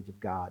knowledge of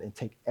God and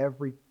take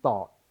every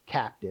thought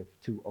captive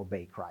to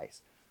obey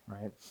Christ,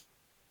 right?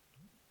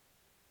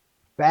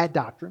 Bad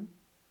doctrine,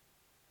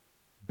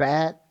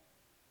 bad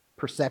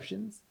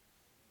perceptions,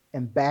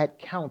 and bad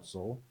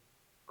counsel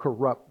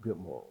corrupt good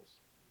morals.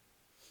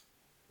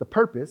 The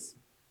purpose,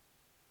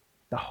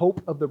 the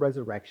hope of the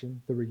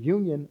resurrection, the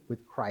reunion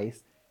with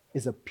Christ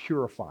is a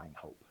purifying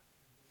hope.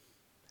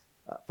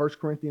 1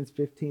 Corinthians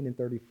 15 and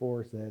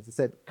 34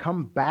 said,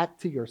 come back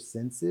to your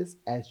senses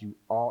as you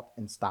ought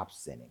and stop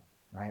sinning,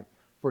 right?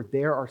 For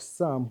there are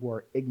some who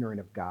are ignorant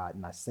of God,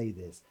 and I say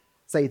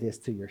this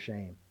to your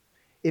shame.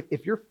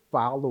 If you're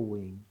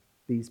following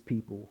these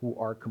people who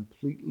are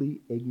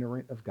completely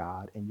ignorant of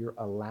God and you're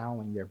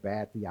allowing their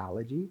bad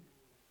theology,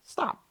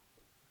 stop,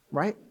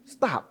 right?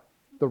 Stop.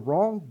 The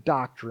wrong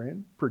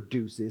doctrine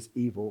produces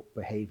evil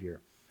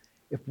behavior.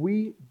 If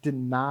we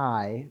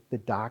deny the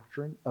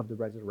doctrine of the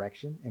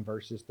resurrection in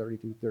verses 30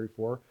 through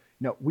 34,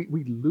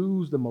 we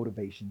lose the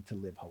motivation to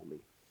live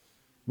holy.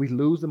 We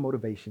lose the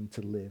motivation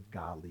to live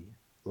godly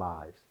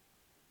lives.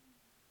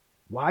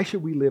 Why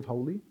should we live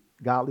holy,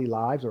 godly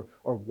lives,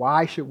 or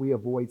why should we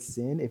avoid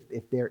sin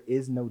if there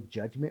is no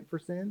judgment for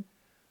sin?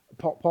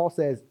 Paul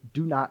says,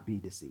 do not be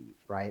deceived,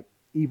 right?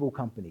 Evil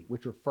company,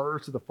 which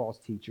refers to the false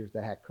teachers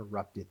that had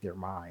corrupted their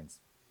minds.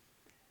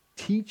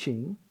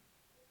 Teaching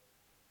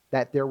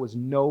that there was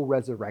no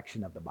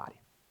resurrection of the body.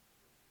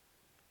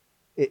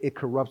 It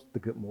corrupts the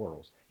good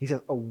morals. He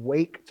says,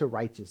 awake to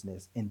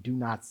righteousness and do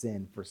not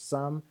sin, for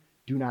some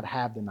do not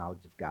have the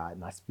knowledge of God,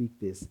 and I speak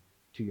this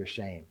to your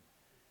shame.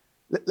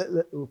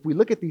 If we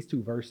look at these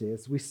two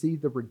verses, we see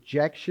the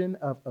rejection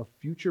of a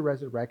future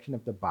resurrection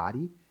of the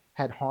body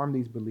had harmed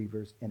these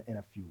believers in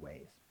a few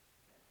ways.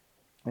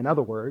 In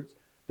other words,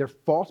 their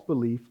false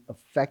belief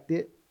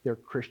affected their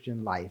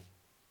Christian life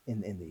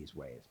in these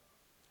ways.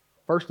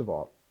 First of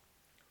all,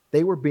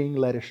 they were being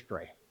led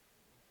astray.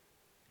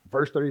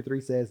 Verse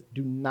 33 says,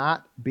 do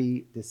not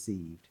be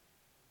deceived.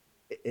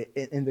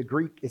 In the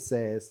Greek, it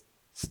says,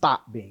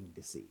 stop being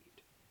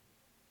deceived.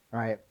 All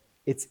right?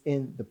 It's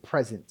in the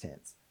present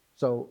tense.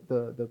 So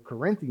the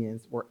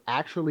Corinthians were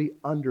actually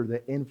under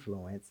the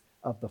influence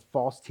of the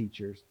false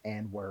teachers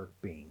and were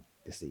being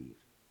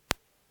deceived.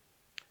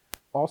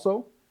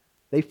 Also,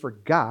 they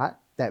forgot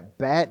that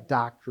bad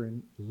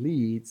doctrine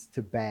leads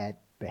to bad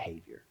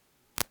behavior.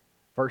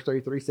 Verse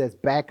 33 says,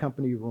 bad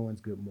company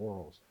ruins good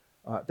morals.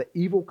 The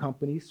evil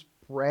company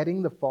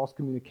spreading the false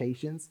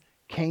communications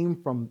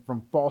came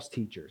from false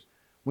teachers.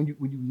 When you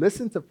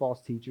listen to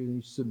false teachers and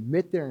you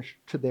submit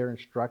to their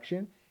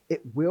instruction,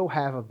 it will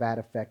have a bad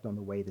effect on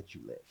the way that you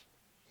live.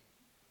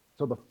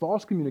 So the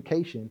false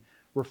communication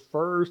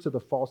refers to the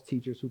false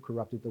teachers who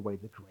corrupted the way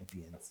the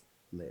Corinthians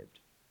lived.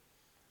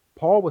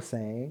 Paul was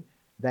saying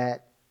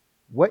that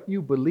what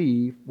you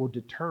believe will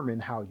determine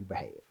how you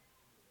behave.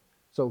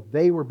 So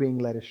they were being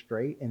led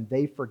astray, and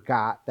they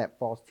forgot that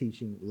false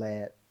teaching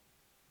led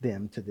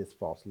them to this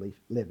false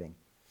living.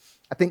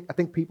 I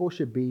think people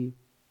should be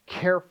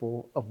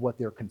careful of what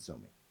they're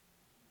consuming,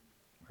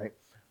 right?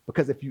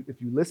 Because if you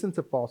listen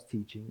to false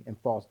teaching and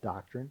false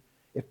doctrine,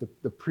 if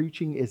the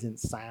preaching isn't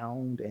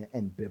sound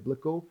and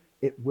biblical,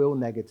 it will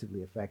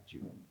negatively affect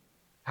you.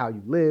 How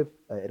you live,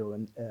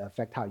 it'll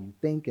affect how you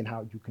think and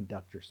how you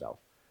conduct yourself.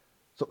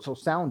 So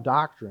sound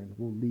doctrine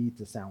will lead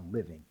to sound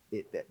living.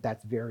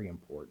 That's very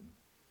important.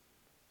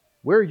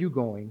 Where are you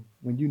going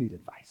when you need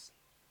advice?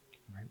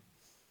 Right?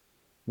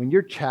 When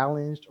you're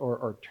challenged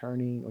or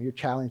you're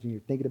challenged and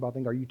you're thinking about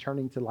things, are you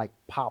turning to like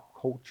pop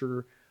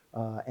culture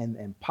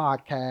and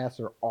podcasts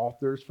or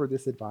authors for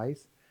this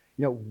advice?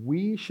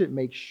 We should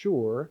make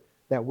sure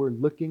that we're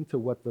looking to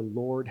what the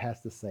Lord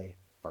has to say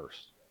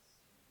first.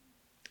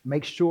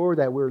 Make sure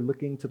that we're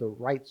looking to the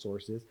right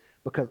sources,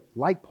 because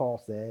like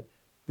Paul said,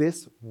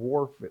 this is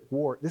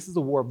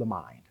a war of the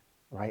mind,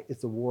 right?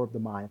 It's a war of the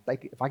mind.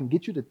 If I can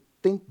get you to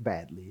think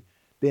badly,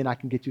 then I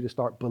can get you to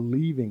start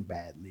believing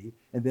badly,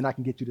 and then I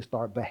can get you to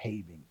start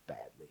behaving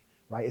badly.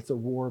 right? It's a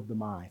war of the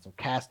mind. So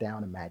cast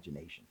down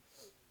imagination,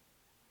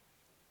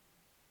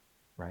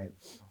 right?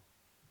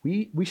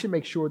 We should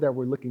make sure that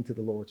we're looking to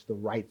the Lord, to the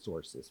right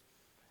sources,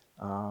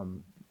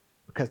 um,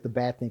 because the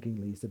bad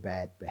thinking leads to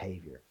bad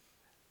behavior.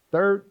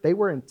 Third, they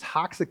were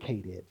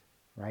intoxicated,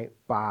 right,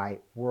 by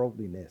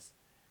worldliness.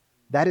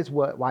 That is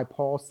why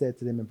Paul said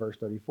to them in verse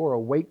 34,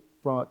 awake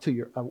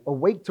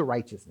to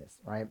righteousness,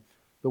 right?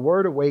 The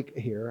word awake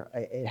here,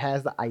 it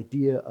has the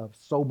idea of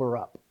sober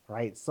up,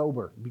 right?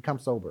 Sober, become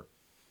sober.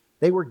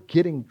 They were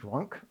getting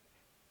drunk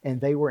and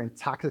they were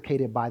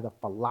intoxicated by the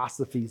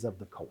philosophies of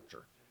the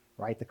culture,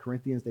 right? The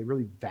Corinthians, they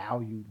really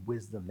valued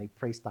wisdom. They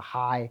placed a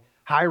high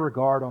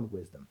regard on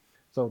wisdom.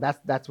 So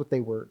that's what they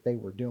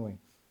were doing.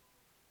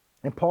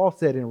 And Paul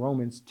said in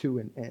Romans 2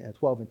 and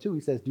 12 and 2, he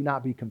says, do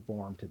not be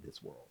conformed to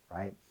this world,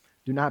 right?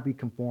 Do not be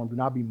conformed, do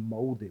not be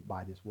molded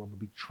by this world, but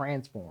be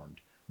transformed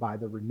by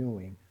the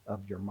renewing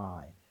of your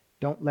mind.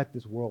 Don't let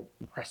this world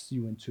press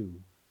you into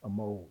a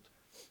mold.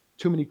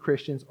 Too many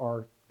Christians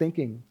are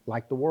thinking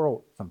like the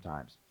world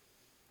sometimes.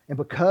 And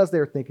because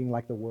they're thinking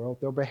like the world,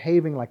 they're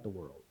behaving like the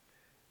world.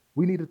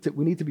 We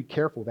need to be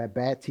careful that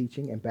bad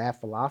teaching and bad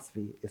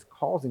philosophy is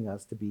causing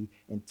us to be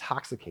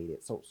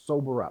intoxicated. So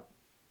sober up.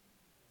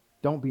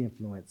 Don't be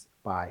influenced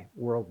by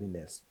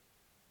worldliness.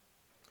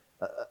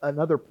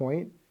 Another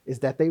point is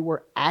that they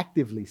were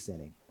actively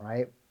sinning,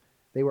 right?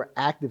 They were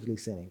actively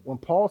sinning. When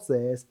Paul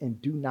says,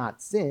 and do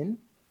not sin,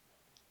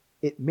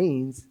 it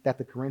means that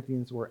the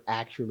Corinthians were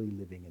actually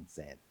living in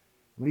sin.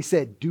 When he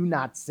said, do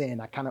not sin,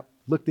 I kind of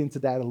looked into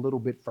that a little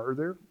bit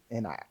further,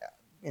 and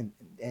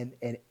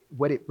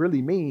what it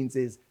really means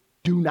is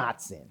do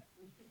not sin,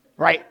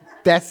 right?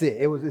 That's it.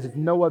 There's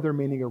no other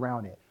meaning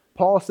around it.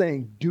 Paul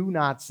saying, do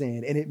not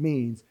sin, and it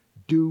means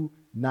do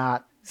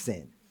not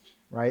sin,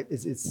 right?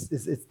 It's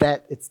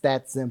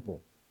that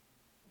simple.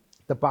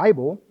 The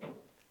Bible,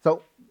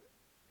 so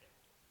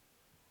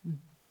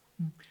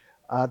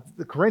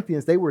the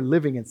Corinthians, they were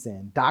living in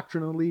sin,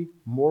 doctrinally,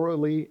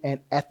 morally, and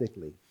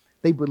ethically.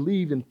 They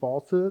believed in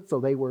falsehood, so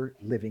they were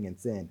living in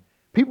sin.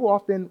 People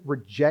often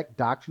reject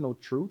doctrinal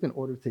truth in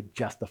order to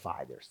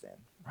justify their sin,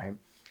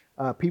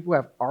 right? People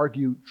have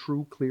argued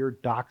true, clear,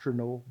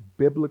 doctrinal,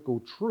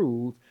 biblical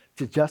truth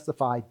to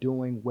justify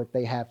doing what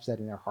they have set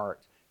in their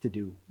heart to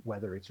do,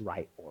 whether it's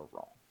right or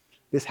wrong.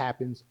 This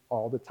happens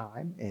all the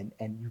time,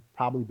 and you've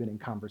probably been in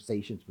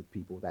conversations with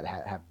people that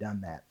have done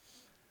that.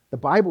 The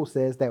Bible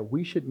says that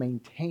we should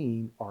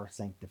maintain our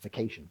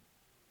sanctification,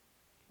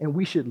 and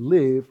we should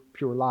live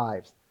pure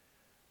lives.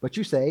 But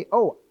you say,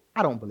 oh,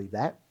 I don't believe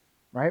that,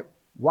 right?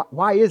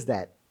 Why is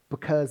that?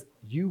 Because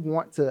you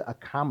want to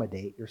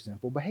accommodate your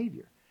sinful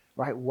behavior,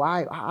 right?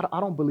 Why? I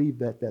don't believe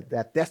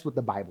that's what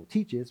the Bible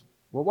teaches.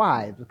 Well,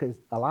 why? Because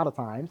a lot of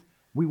times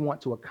we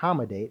want to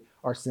accommodate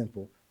our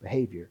sinful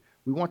behavior.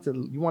 You want to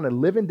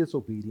live in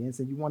disobedience,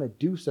 and you want to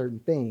do certain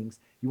things.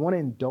 You want to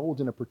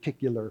indulge in a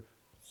particular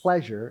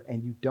pleasure,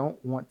 and you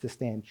don't want to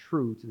stand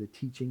true to the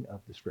teaching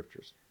of the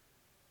scriptures.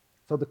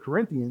 So the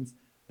Corinthians,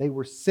 they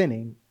were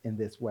sinning in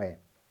this way.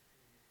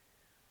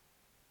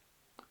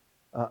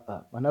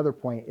 Another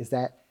point is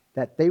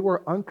that they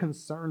were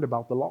unconcerned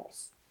about the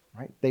loss,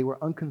 right? They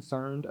were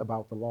unconcerned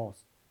about the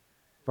loss.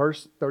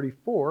 Verse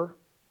 34,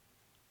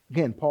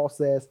 again, Paul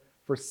says,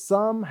 for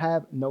some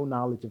have no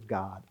knowledge of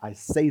God. I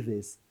say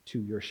this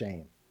to your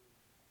shame.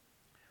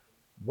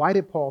 Why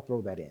did Paul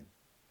throw that in?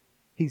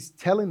 He's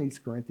telling these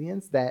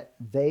Corinthians that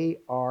they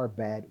are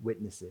bad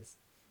witnesses.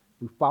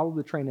 We follow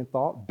the train of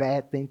thought.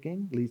 Bad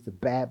thinking leads to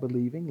bad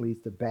believing,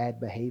 leads to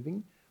bad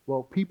behaving.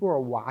 Well, people are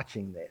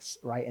watching this,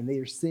 right? And they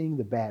are seeing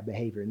the bad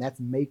behavior, and that's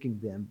making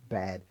them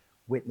bad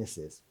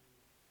witnesses.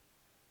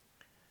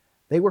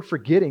 They were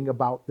forgetting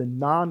about the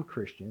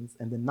non-Christians,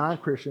 and the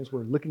non-Christians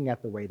were looking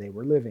at the way they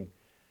were living.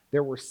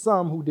 There were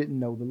some who didn't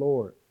know the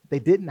Lord. They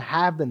didn't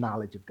have the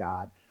knowledge of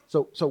God.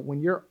 So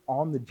when you're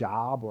on the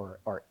job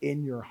or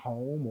in your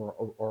home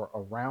or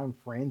around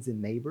friends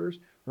and neighbors,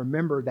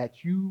 remember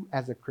that you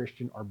as a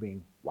Christian are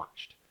being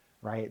watched,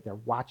 right? They're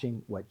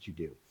watching what you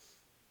do.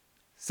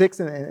 6,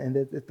 and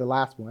the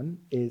last one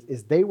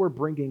is they were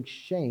bringing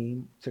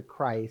shame to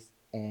Christ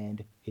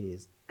and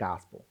his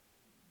gospel.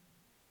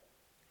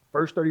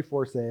 Verse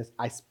 34 says,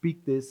 I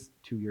speak this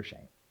to your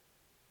shame.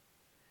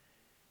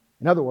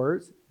 In other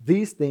words,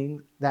 these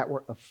things that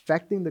were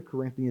affecting the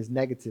Corinthians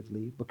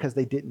negatively because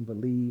they didn't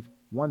believe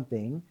one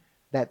thing,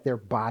 that their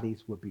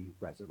bodies would be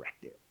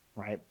resurrected,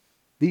 right?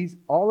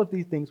 All of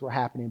these things were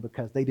happening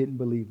because they didn't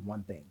believe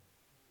one thing.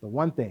 The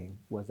one thing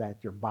was that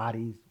your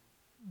bodies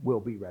will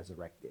be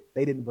resurrected.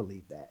 They didn't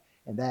believe that.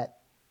 And that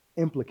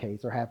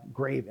implicates or have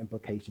grave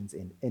implications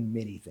in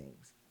many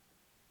things.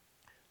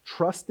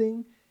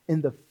 Trusting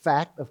in the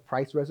fact of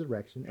Christ's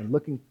resurrection and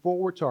looking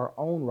forward to our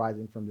own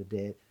rising from the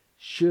dead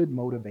should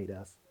motivate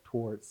us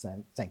towards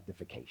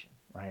sanctification,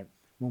 right?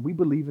 When we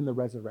believe in the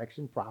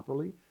resurrection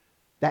properly,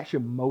 that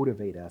should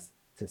motivate us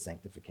to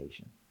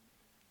sanctification.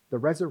 The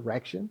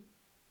resurrection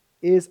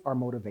is our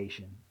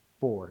motivation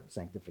for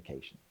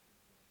sanctification.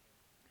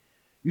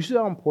 You see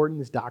how important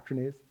this doctrine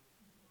is?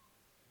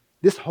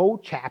 This whole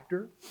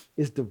chapter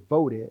is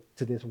devoted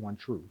to this one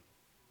truth.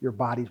 your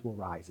bodies will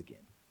rise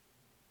again.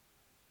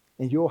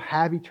 And you'll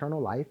have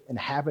eternal life and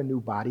have a new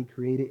body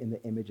created in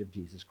the image of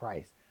Jesus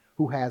Christ,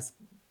 who has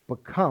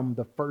become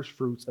the first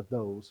fruits of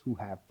those who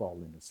have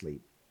fallen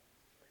asleep.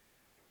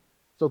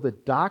 So the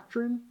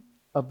doctrine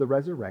of the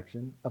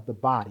resurrection of the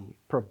body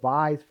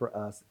provides for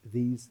us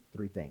these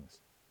three things.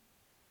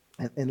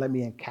 And let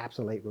me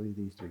encapsulate really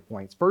these 3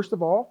 points. First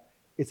of all,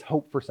 it's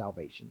hope for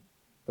salvation.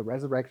 The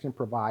resurrection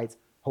provides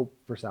hope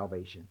for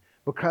salvation.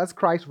 Because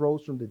Christ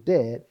rose from the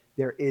dead,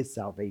 there is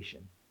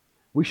salvation.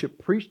 We should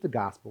preach the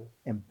gospel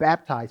and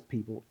baptize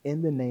people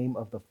in the name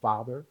of the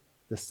Father,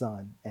 the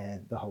Son,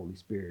 and the Holy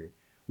Spirit.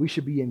 We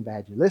should be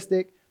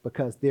evangelistic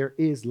because there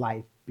is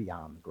life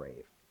beyond the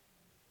grave.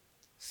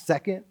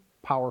 Second,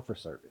 power for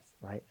service,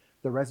 right?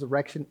 The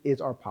resurrection is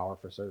our power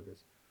for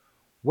service.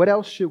 What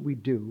else should we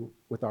do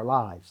with our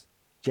lives?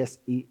 Just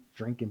eat,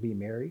 drink, and be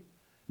merry?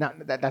 Now,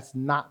 that's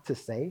not to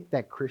say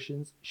that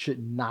Christians should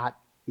not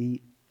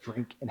eat,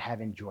 drink, and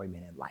have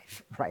enjoyment in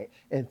life, right?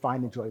 And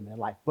find enjoyment in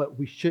life. But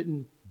we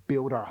shouldn't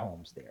build our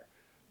homes there,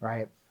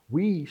 right?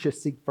 We should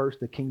seek first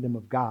the kingdom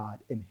of God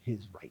and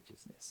his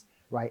righteousness,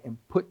 right? And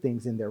put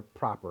things in their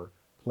proper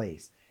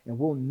place. And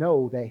we'll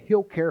know that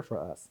he'll care for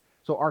us.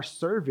 So our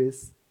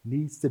service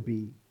needs to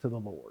be to the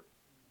Lord.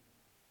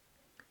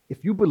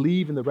 If you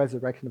believe in the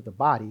resurrection of the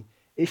body,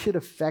 it should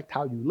affect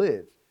how you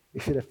live.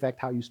 It should affect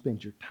how you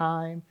spend your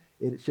time.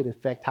 It should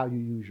affect how you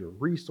use your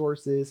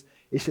resources.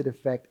 It should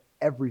affect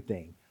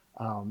everything.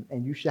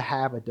 And you should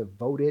have a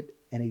devoted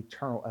and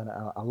eternal,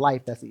 a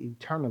life that's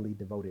eternally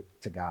devoted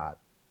to God.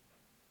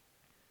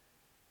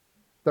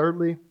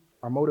 Thirdly,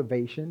 our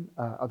motivation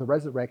of the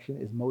resurrection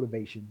is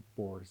motivation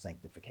for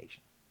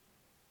sanctification.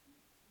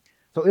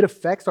 So it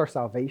affects our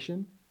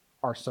salvation,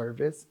 our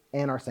service,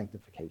 and our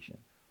sanctification.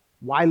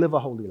 Why live a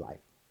holy life?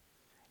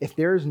 If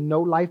there is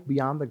no life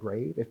beyond the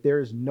grave, if there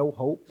is no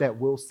hope that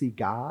we'll see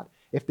God,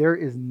 if there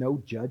is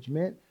no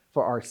judgment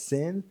for our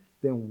sin,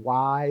 then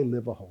why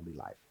live a holy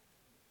life?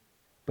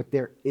 But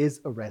there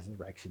is a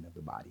resurrection of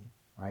the body,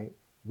 right?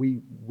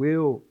 We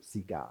will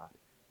see God.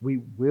 We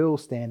will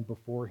stand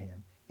before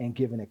him and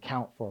give an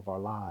account for our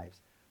lives.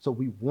 So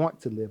we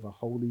want to live a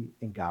holy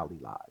and godly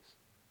lives.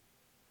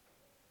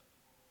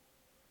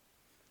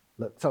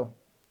 Look, so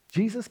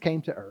Jesus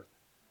came to earth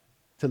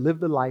to live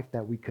the life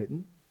that we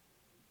couldn't,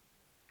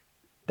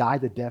 die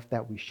the death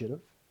that we should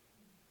have,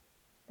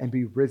 and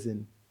be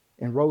risen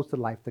and rose to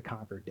life to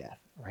conquer death,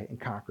 right? And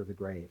conquer the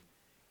grave.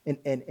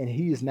 And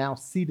he is now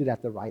seated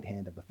at the right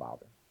hand of the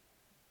Father.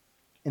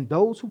 And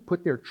those who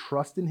put their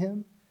trust in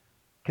him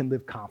can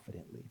live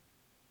confidently,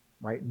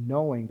 right?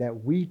 Knowing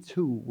that we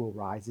too will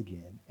rise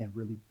again and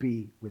really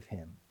be with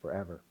him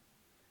forever.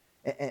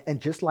 And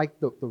just like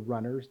the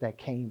runners that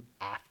came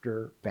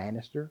after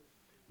Bannister,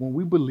 when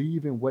we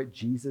believe in what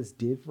Jesus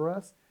did for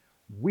us,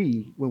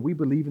 when we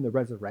believe in the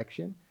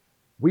resurrection,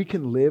 we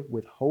can live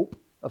with hope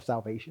of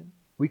salvation.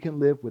 We can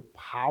live with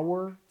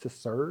power to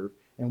serve,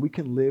 and we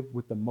can live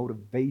with the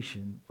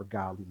motivation for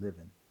godly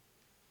living.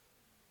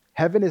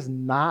 Heaven is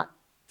not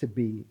to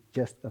be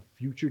just a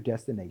future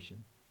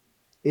destination.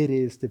 It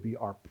is to be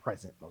our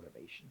present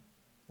motivation.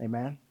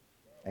 Amen?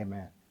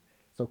 Amen.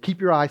 So keep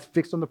your eyes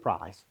fixed on the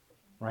prize,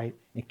 right?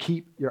 And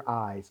keep your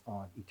eyes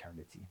on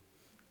eternity.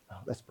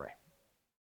 Let's pray.